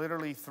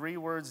 literally 3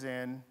 words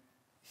in,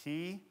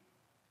 he,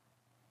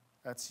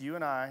 that's you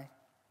and I,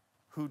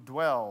 who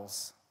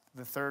dwells,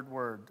 the third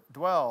word,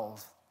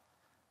 dwells.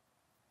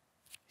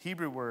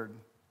 Hebrew word,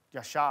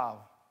 yashav.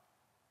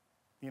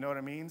 You know what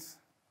it means?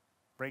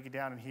 Break it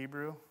down in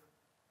Hebrew.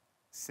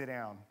 Sit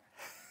down.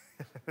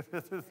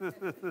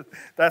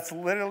 That's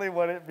literally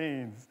what it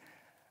means.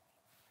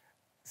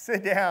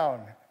 Sit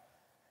down.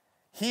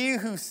 He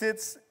who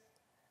sits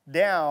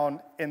down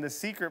in the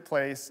secret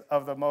place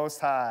of the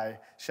Most High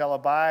shall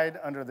abide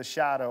under the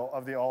shadow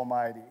of the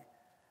Almighty.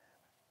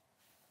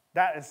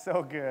 That is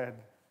so good.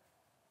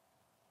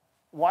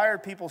 Why are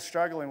people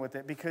struggling with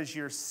it? Because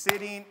you're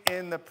sitting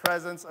in the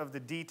presence of the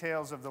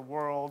details of the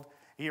world.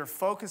 You're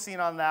focusing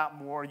on that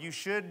more. You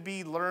should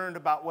be learned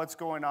about what's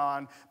going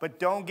on, but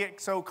don't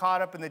get so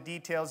caught up in the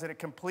details that it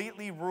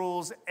completely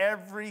rules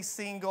every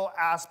single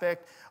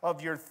aspect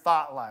of your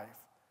thought life.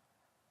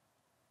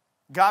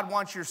 God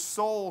wants your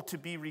soul to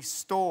be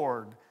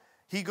restored.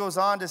 He goes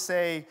on to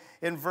say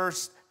in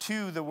verse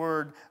 2, the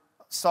word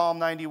Psalm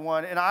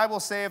 91, and I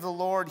will say of the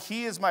Lord,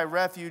 he is my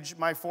refuge,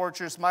 my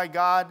fortress, my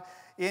God.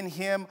 In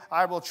him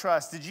I will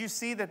trust. Did you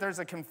see that there's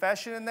a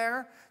confession in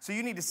there? So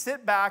you need to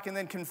sit back and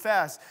then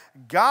confess.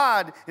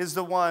 God is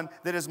the one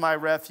that is my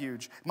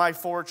refuge, my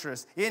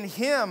fortress. In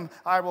him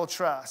I will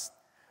trust.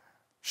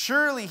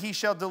 Surely he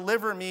shall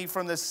deliver me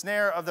from the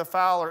snare of the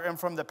fowler and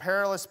from the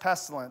perilous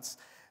pestilence.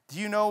 Do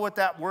you know what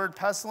that word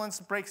pestilence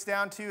breaks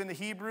down to in the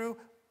Hebrew?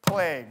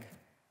 Plague.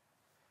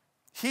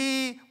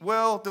 He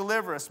will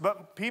deliver us.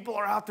 But people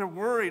are out there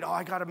worried. Oh,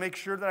 I got to make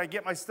sure that I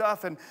get my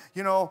stuff. And,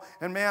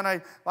 and man,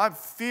 I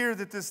fear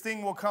that this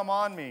thing will come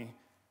on me.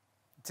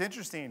 It's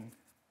interesting.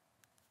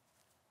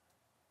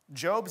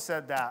 Job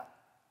said that.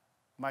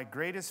 My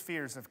greatest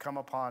fears have come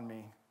upon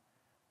me.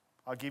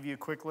 I'll give you a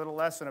quick little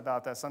lesson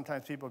about that.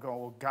 Sometimes people go,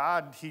 well,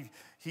 God, he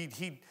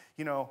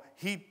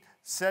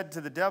said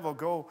to the devil,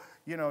 go,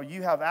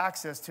 you have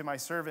access to my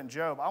servant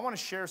Job. I want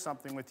to share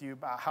something with you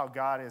about how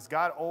God is.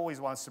 God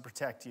always wants to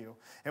protect you.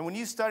 And when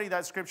you study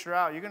that scripture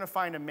out, you're going to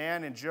find a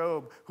man in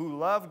Job who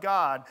loved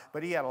God,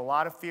 but he had a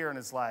lot of fear in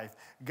his life.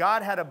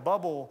 God had a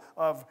bubble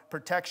of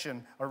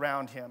protection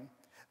around him.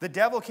 The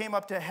devil came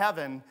up to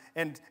heaven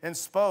and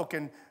spoke,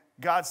 and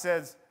God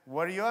says,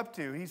 what are you up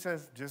to? He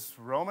says, just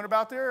roaming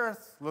about the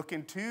earth,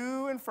 looking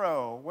to and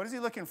fro. What is he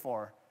looking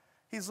for?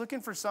 He's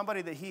looking for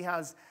somebody that he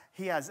has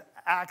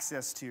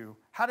access to.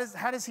 How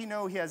does he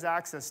know he has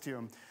access to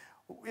him?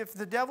 If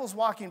the devil's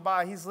walking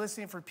by, he's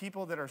listening for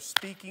people that are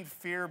speaking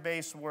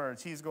fear-based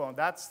words. He's going,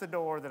 that's the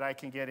door that I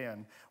can get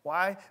in.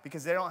 Why?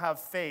 Because they don't have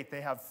faith.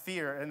 They have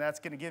fear, and that's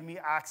going to give me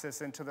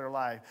access into their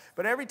life.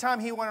 But every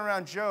time he went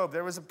around Job,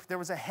 there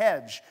was a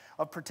hedge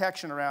of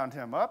protection around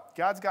him.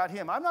 God's got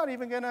him. I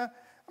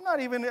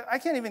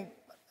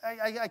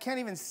can't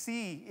even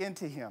see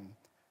into him.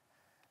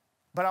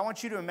 But I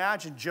want you to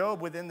imagine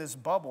Job within this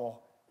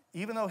bubble.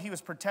 Even though he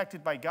was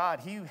protected by God,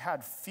 he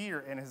had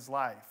fear in his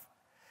life.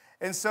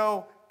 And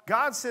so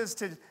God says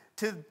to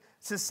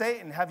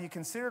Satan, have you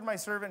considered my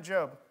servant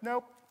Job?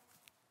 Nope.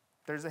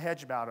 There's a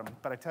hedge about him.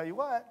 But I tell you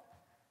what,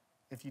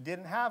 if you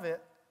didn't have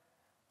it,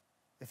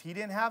 if he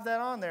didn't have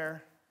that on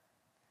there,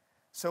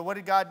 so what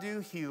did God do?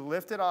 He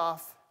lifted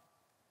off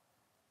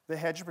the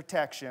hedge of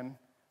protection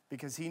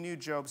because he knew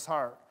Job's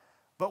heart.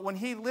 But when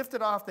he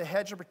lifted off the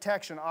hedge of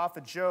protection off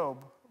of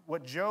Job,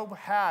 what Job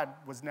had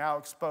was now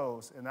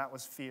exposed, and that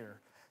was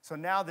fear. So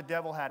now the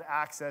devil had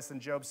access, and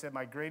Job said,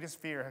 my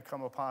greatest fear had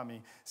come upon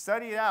me.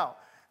 Study it out.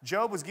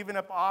 Job was giving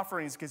up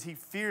offerings because he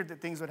feared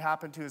that things would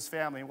happen to his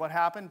family. And what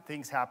happened?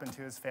 Things happened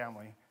to his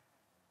family.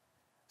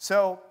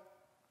 So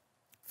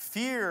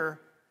fear,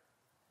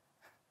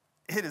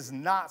 it is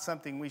not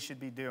something we should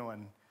be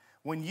doing.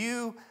 When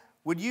you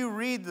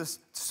read this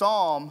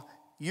psalm,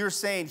 you're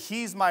saying,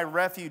 he's my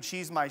refuge,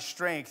 he's my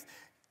strength.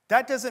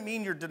 That doesn't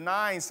mean you're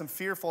denying some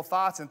fearful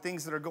thoughts and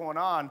things that are going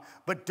on,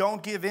 but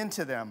don't give in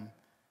to them.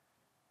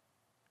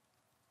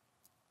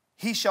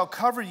 He shall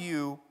cover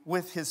you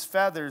with his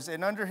feathers,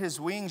 and under his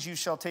wings you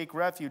shall take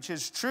refuge.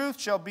 His truth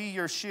shall be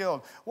your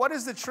shield. What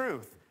is the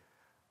truth?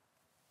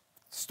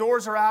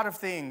 Stores are out of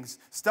things.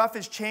 Stuff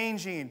is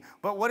changing.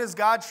 But what is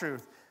God's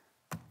truth?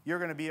 You're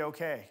going to be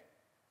okay.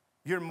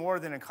 You're more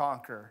than a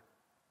conqueror.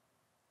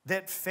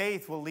 That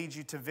faith will lead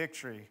you to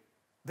victory.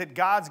 That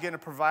God's going to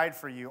provide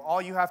for you.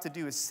 All you have to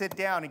do is sit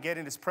down and get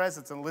in his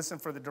presence and listen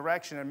for the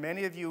direction. And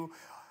many of you,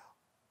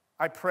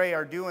 I pray,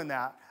 are doing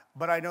that.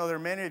 But I know there are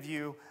many of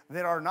you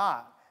that are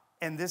not.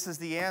 And this is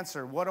the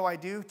answer. What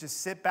do?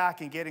 Just sit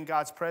back and get in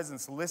God's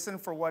presence. Listen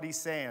for what he's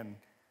saying.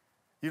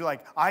 You're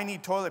like, I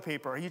need toilet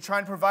paper. Are you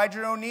trying to provide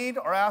your own need?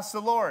 Or ask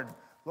the Lord,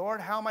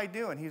 Lord, how am I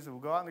doing? He said, well,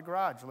 go out in the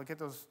garage. Look at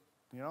those,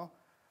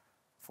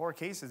 4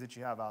 cases that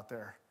you have out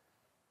there.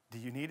 Do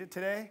you need it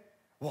today?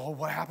 Well,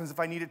 what happens if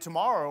I need it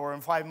tomorrow or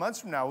in 5 months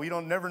from now? We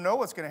don't never know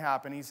what's going to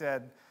happen. He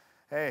said,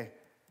 hey,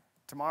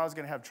 tomorrow's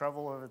going to have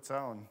trouble of its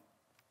own.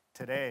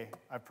 Today,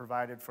 I've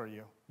provided for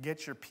you.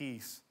 Get your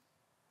peace.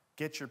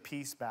 Get your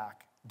peace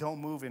back. Don't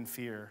move in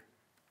fear.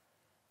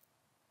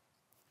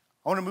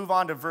 I want to move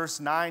on to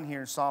verse 9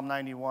 here in Psalm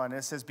 91.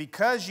 It says,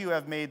 because you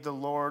have made the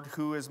Lord,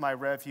 who is my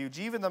refuge,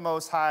 even the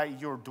Most High,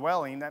 your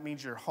dwelling. That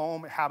means your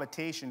home,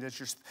 habitation,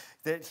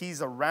 that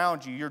he's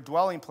around you, your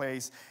dwelling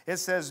place. It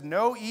says,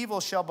 no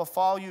evil shall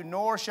befall you,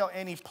 nor shall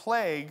any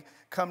plague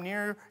come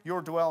near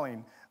your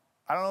dwelling.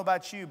 I don't know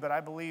about you, but I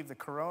believe the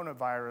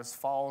coronavirus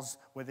falls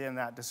within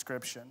that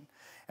description.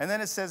 And then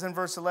it says in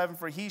verse 11,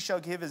 for he shall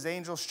give his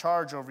angels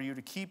charge over you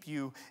to keep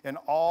you in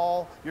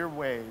all your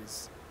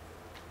ways.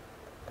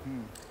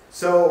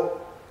 So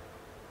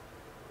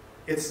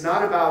it's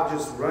not about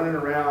just running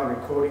around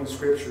and quoting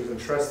scriptures and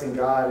trusting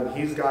God and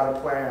he's got a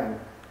plan.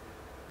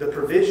 The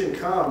provision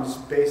comes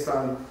based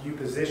on you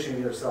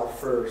positioning yourself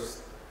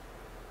first.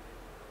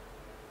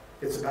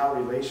 It's about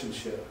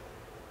relationship.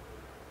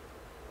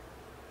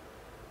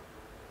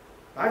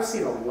 I've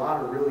seen a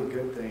lot of really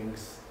good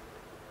things.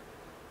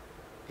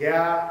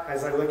 Yeah,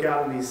 as I look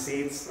out in these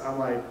seats, I'm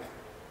like,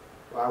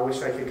 well, I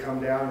wish I could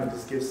come down and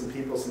just give some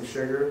people some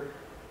sugar.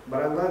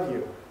 But I love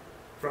you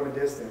from a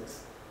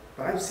distance.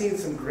 But I've seen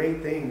some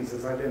great things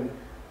as I've been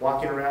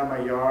walking around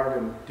my yard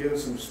and doing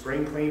some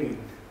spring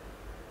cleaning.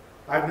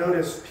 I've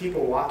noticed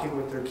people walking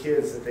with their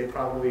kids that they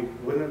probably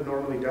wouldn't have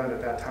normally done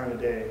at that time of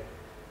day.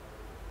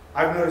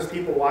 I've noticed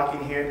people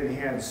walking hand in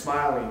hand,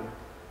 smiling,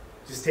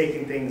 just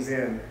taking things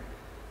in,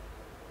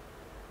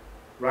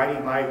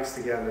 riding bikes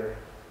together,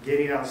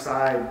 getting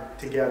outside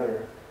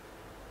together,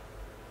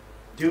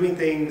 doing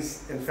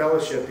things and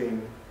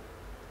fellowshipping.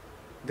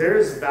 There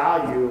is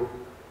value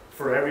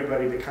for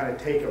everybody to kind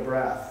of take a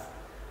breath.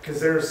 Because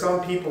there are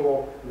some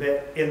people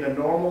that in the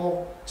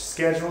normal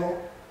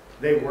schedule,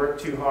 they work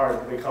too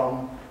hard. They call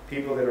them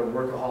people that are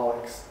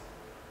workaholics.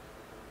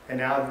 And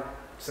now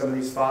some of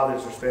these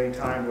fathers are spending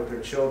time with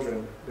their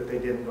children that they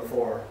didn't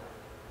before.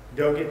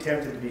 Don't get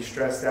tempted to be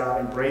stressed out.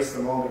 Embrace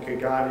the moment, because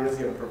God is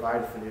going to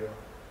provide for you.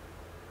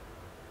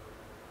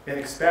 And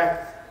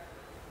expect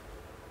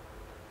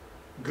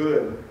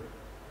good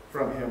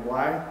from Him.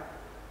 Why?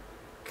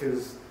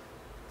 Because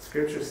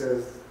Scripture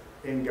says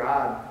in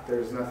God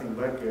there's nothing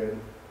but good.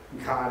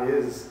 God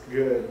is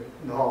good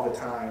all the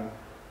time.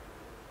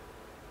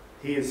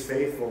 He is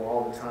faithful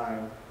all the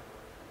time.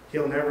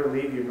 He'll never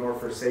leave you nor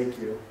forsake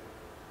you.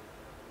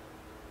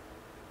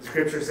 The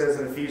Scripture says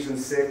in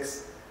Ephesians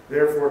 6,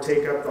 therefore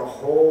take up the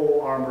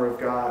whole armor of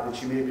God,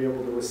 that you may be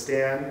able to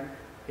withstand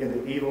in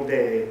the evil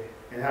day,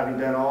 and having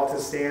done all to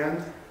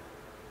stand,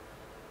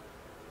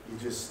 you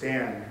just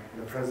stand in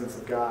the presence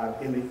of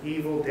God in the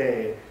evil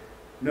day.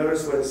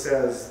 Notice what it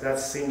says,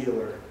 that's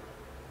singular.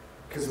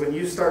 Because when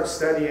you start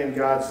studying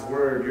God's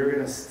Word, you're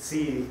going to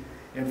see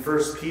in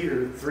 1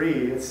 Peter 3,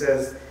 it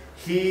says,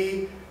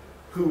 he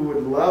who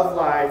would love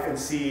life and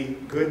see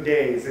good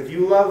days. If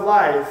you love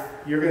life,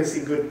 you're going to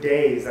see good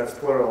days, that's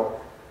plural.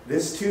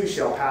 This too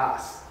shall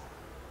pass.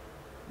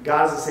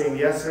 God is the same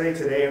yesterday,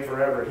 today, and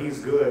forever. He's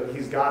good.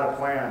 He's got a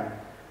plan.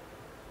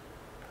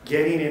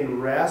 Getting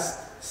in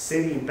rest,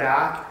 sitting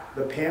back,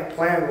 the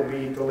plan will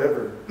be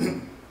delivered.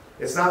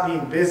 It's not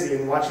being busy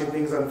and watching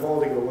things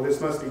unfold and go, well, this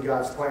must be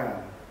God's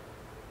plan.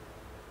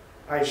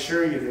 I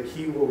assure you that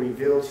He will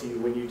reveal to you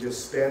when you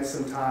just spend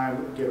some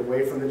time, get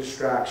away from the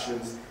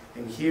distractions,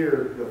 and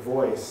hear the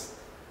voice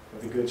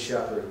of the Good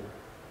Shepherd.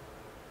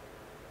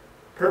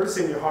 Purpose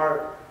in your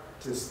heart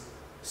to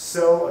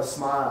sow a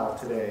smile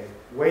today.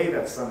 Wave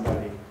at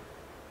somebody.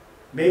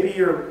 Maybe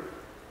you're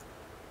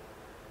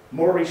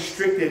more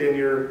restricted in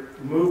your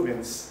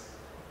movements,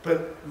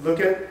 but look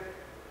at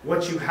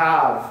what you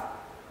have.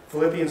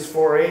 Philippians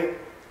 4:8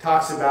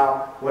 talks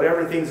about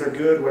whatever things are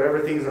good, whatever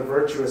things are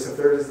virtuous. If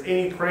there is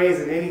any praise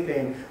in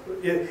anything,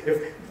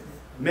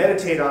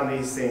 meditate on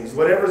these things.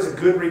 Whatever is a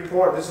good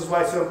report. This is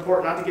why it's so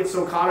important not to get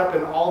so caught up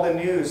in all the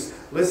news.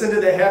 Listen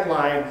to the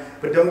headline,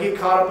 but don't get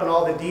caught up in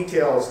all the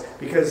details,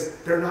 because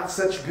they're not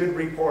such good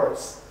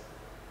reports.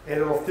 And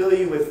it'll fill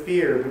you with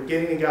fear, but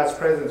getting in God's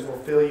presence will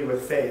fill you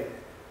with faith.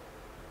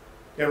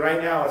 And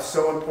right now it's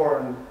so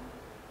important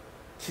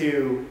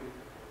to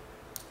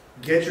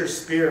get your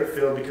spirit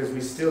filled, because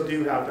we still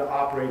do have to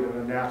operate in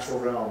the natural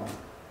realm.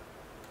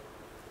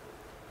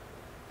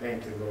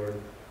 Thank you, Lord.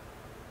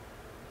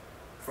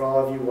 For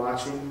all of you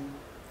watching,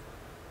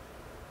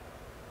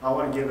 I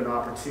want to give an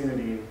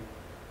opportunity.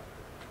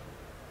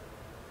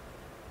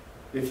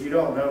 If you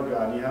don't know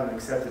God and you haven't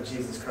accepted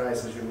Jesus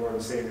Christ as your Lord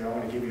and Savior, I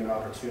want to give you an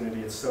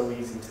opportunity. It's so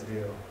easy to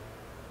do.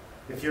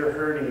 If you're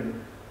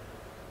hurting,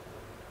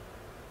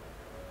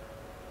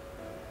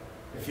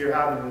 if you're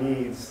having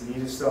needs and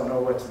you just don't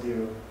know what to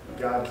do,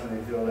 God can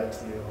reveal that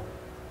to you.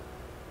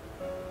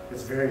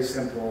 It's very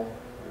simple.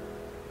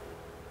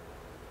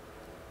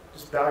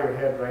 Just bow your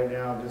head right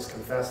now and just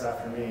confess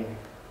after me.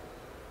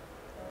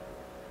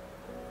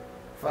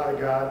 Father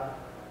God,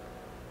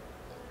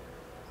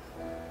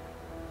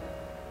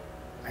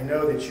 I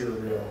know that you're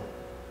real.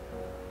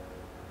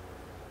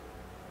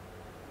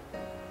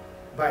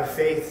 By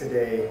faith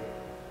today,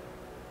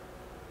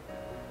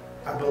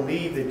 I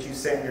believe that you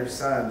sent your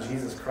Son,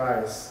 Jesus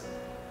Christ,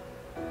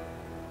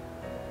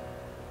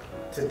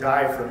 to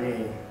die for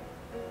me,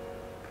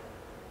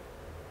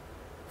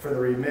 for the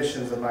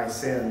remissions of my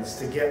sins,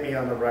 to get me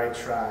on the right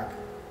track.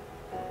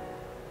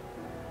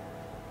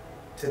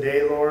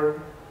 Today,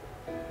 Lord,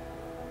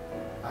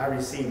 I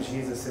receive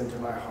Jesus into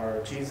my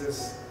heart.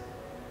 Jesus,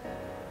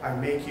 I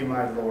make you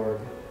my Lord.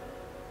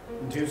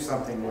 Do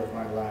something with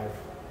my life.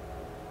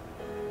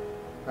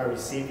 I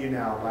receive you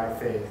now by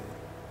faith.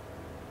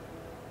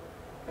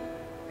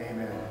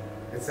 Amen.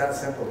 It's that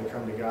simple to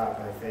come to God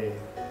by faith.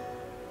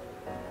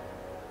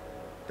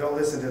 Don't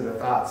listen to the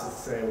thoughts that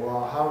say,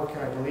 well, how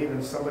can I believe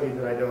in somebody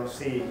that I don't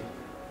see,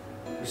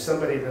 or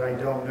somebody that I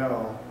don't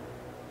know?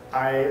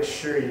 I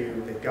assure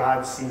you that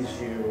God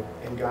sees you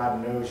and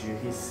God knows you.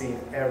 He's seen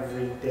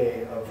every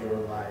day of your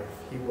life.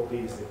 He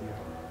believes in you.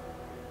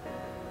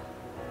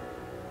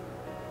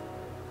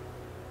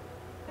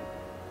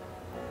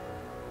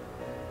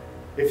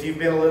 If you've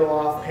been a little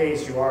off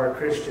pace, you are a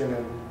Christian,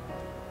 and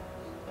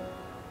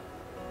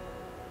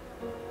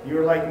you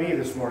were like me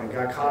this morning,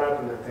 got caught up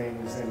in the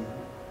things, and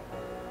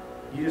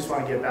you just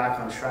want to get back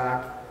on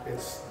track.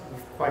 It's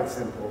quite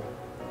simple.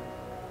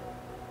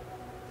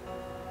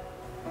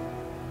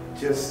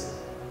 Just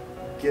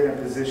get in a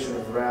position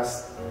of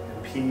rest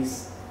and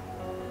peace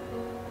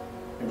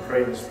and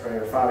pray this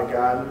prayer. Father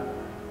God,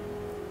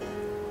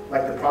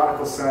 like the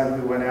prodigal son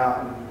who went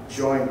out and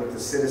joined with the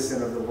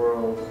citizen of the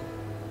world,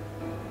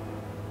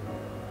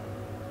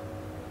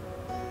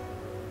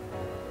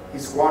 he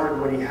squandered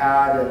what he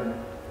had, and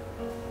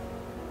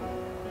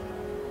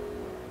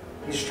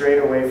he strayed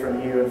away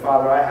from you. And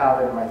Father, I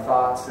have it in my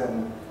thoughts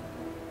and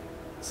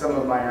some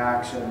of my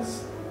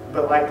actions.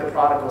 But like the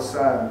prodigal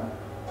son,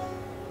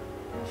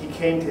 he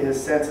came to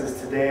his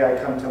senses. Today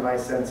I come to my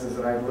senses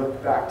and I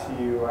look back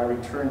to you. I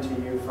return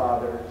to you,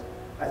 Father.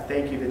 I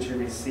thank you that you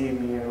receive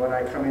me, and when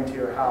I come into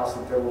your house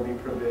that there will be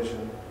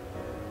provision.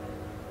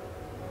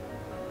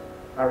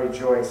 I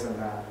rejoice in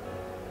that.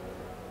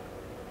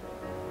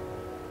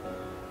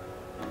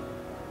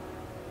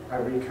 I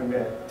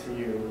recommit to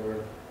you,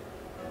 Lord,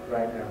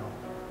 right now.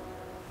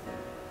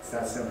 It's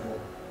that simple.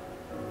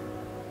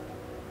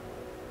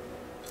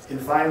 And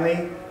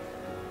finally,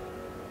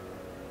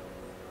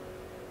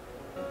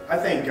 I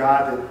thank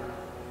God that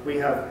we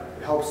have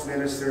helps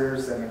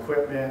ministers and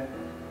equipment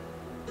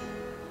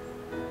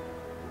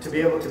to be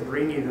able to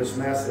bring you this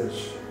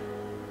message.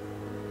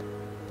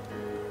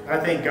 I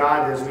thank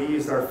God as we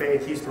used our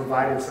faith, He's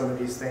provided some of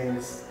these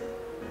things.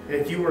 And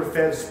if you were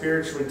fed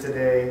spiritually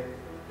today,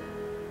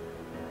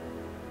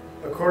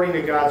 according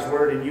to God's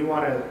word, and you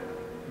want to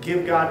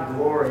give God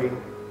glory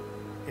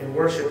and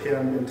worship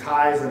Him in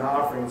tithes and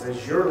offerings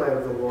as you're led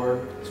of the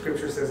Lord,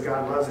 Scripture says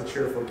God loves a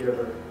cheerful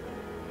giver.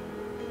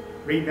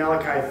 Read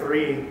Malachi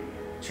 3,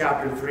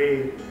 chapter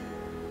 3,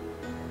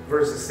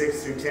 verses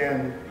 6 through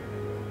 10.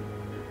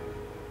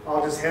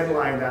 I'll just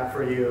headline that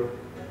for you.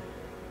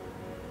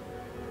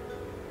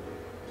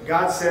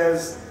 God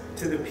says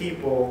to the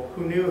people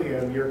who knew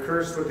Him, you're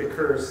cursed with a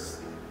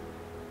curse.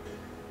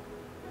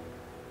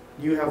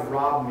 You have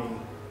robbed me.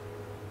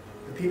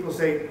 The people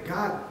say,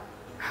 God,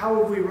 how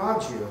have we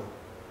robbed you?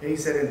 And He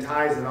said, in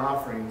tithes and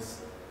offerings.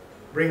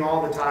 Bring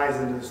all the tithes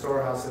into the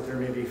storehouse that there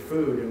may be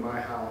food in my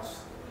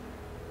house.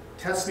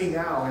 Test me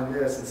now in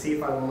this and see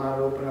if I will not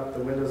open up the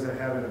windows of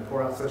heaven and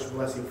pour out such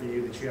blessing for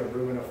you that you have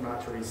room enough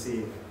not to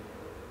receive.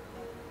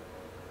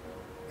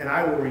 And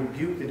I will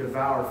rebuke the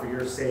devourer for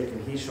your sake,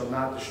 and he shall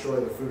not destroy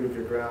the fruit of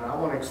your ground. I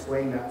want to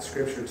explain that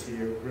scripture to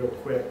you real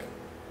quick.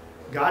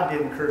 God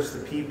didn't curse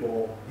the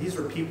people. These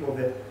were people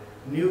that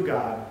knew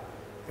God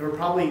and were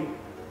probably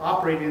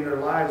operating in their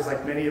lives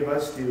like many of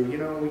us do. You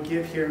know, we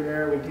give here and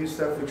there, we do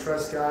stuff, we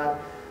trust God.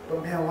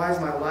 But man, why is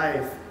my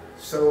life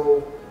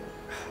so,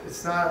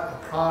 it's not a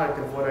product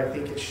of what I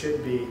think it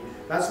should be.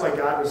 That's why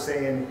God was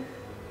saying,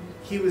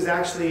 He was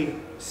actually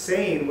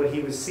saying what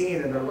He was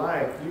seeing in their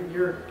life.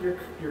 You're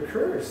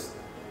cursed.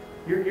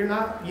 You're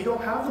not, you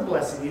don't have the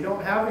blessing, you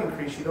don't have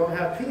increase, you don't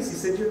have peace. He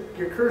said,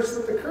 you're cursed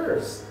with the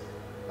curse.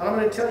 And I'm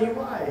going to tell you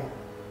why.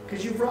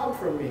 Because you've robbed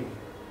from me.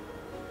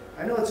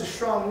 I know it's a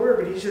strong word,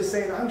 but He's just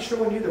saying, I'm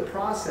showing you the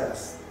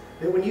process.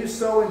 That when you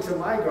sow into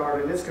my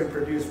garden, it's going to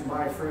produce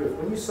my fruit.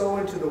 When you sow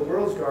into the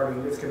world's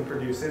garden, it's going to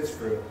produce its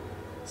fruit.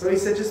 So He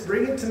said, just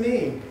bring it to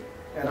me,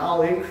 and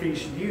I'll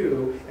increase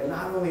you. And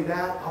not only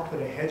that, I'll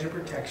put a hedge of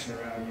protection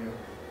around you.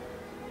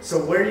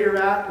 So where you're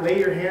at, lay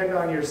your hand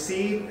on your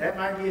seed. That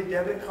might be a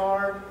debit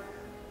card.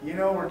 You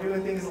know, we're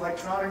doing things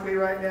electronically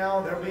right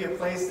now. There'll be a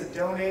place to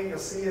donate. You'll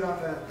see it on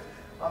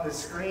the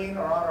screen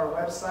or on our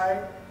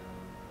website.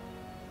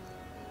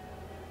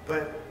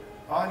 But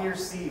on your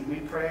seed, we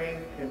pray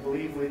and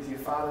believe with you.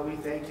 Father, we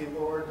thank you,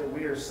 Lord, that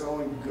we are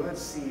sowing good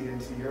seed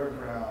into your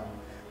ground.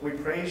 We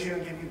praise you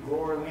and give you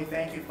glory. And we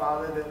thank you,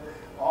 Father, that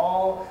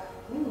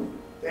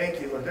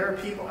thank you, Lord. There are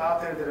people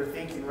out there that are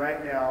thinking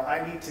right now,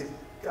 I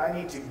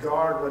need to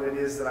guard what it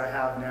is that I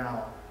have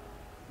now.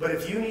 But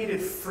if you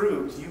needed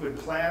fruit, you would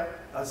plant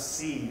a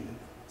seed.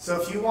 So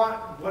if you want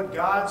what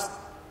God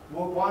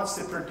wants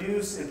to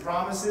produce and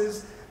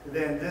promises,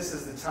 then this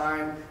is the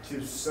time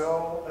to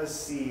sow a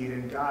seed,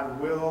 and God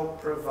will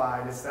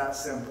provide. It's that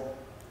simple.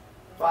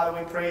 Father,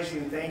 we praise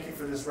you and thank you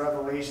for this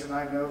revelation.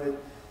 I know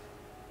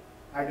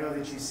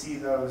that you see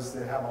those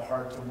that have a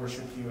heart to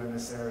worship you in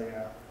this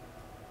area.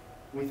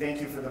 We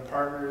thank you for the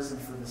partners and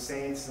for the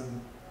saints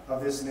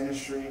of this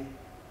ministry.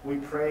 We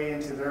pray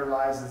into their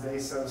lives as they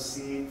sow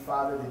seed,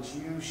 Father, that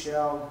you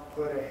shall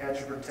put a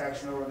hedge of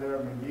protection over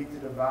them and rebuke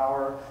the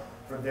devourer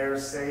for their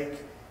sake,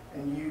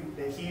 and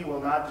that he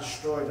will not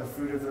destroy the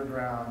fruit of their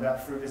ground.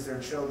 That fruit is their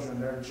children,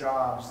 their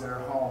jobs, their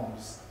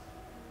homes.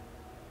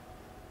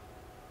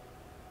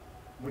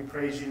 We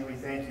praise you and we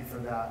thank you for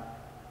that.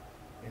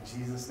 In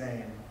Jesus'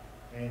 name,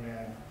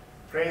 amen.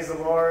 Praise the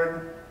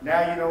Lord.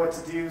 Now you know what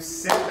to do.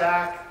 Sit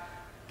back,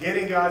 get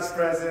in God's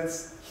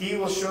presence. He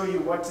will show you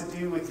what to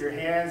do with your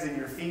hands and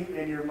your feet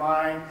and your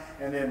mind,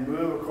 and then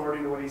move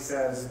according to what He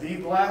says. Be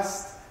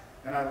blessed,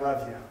 and I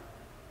love you.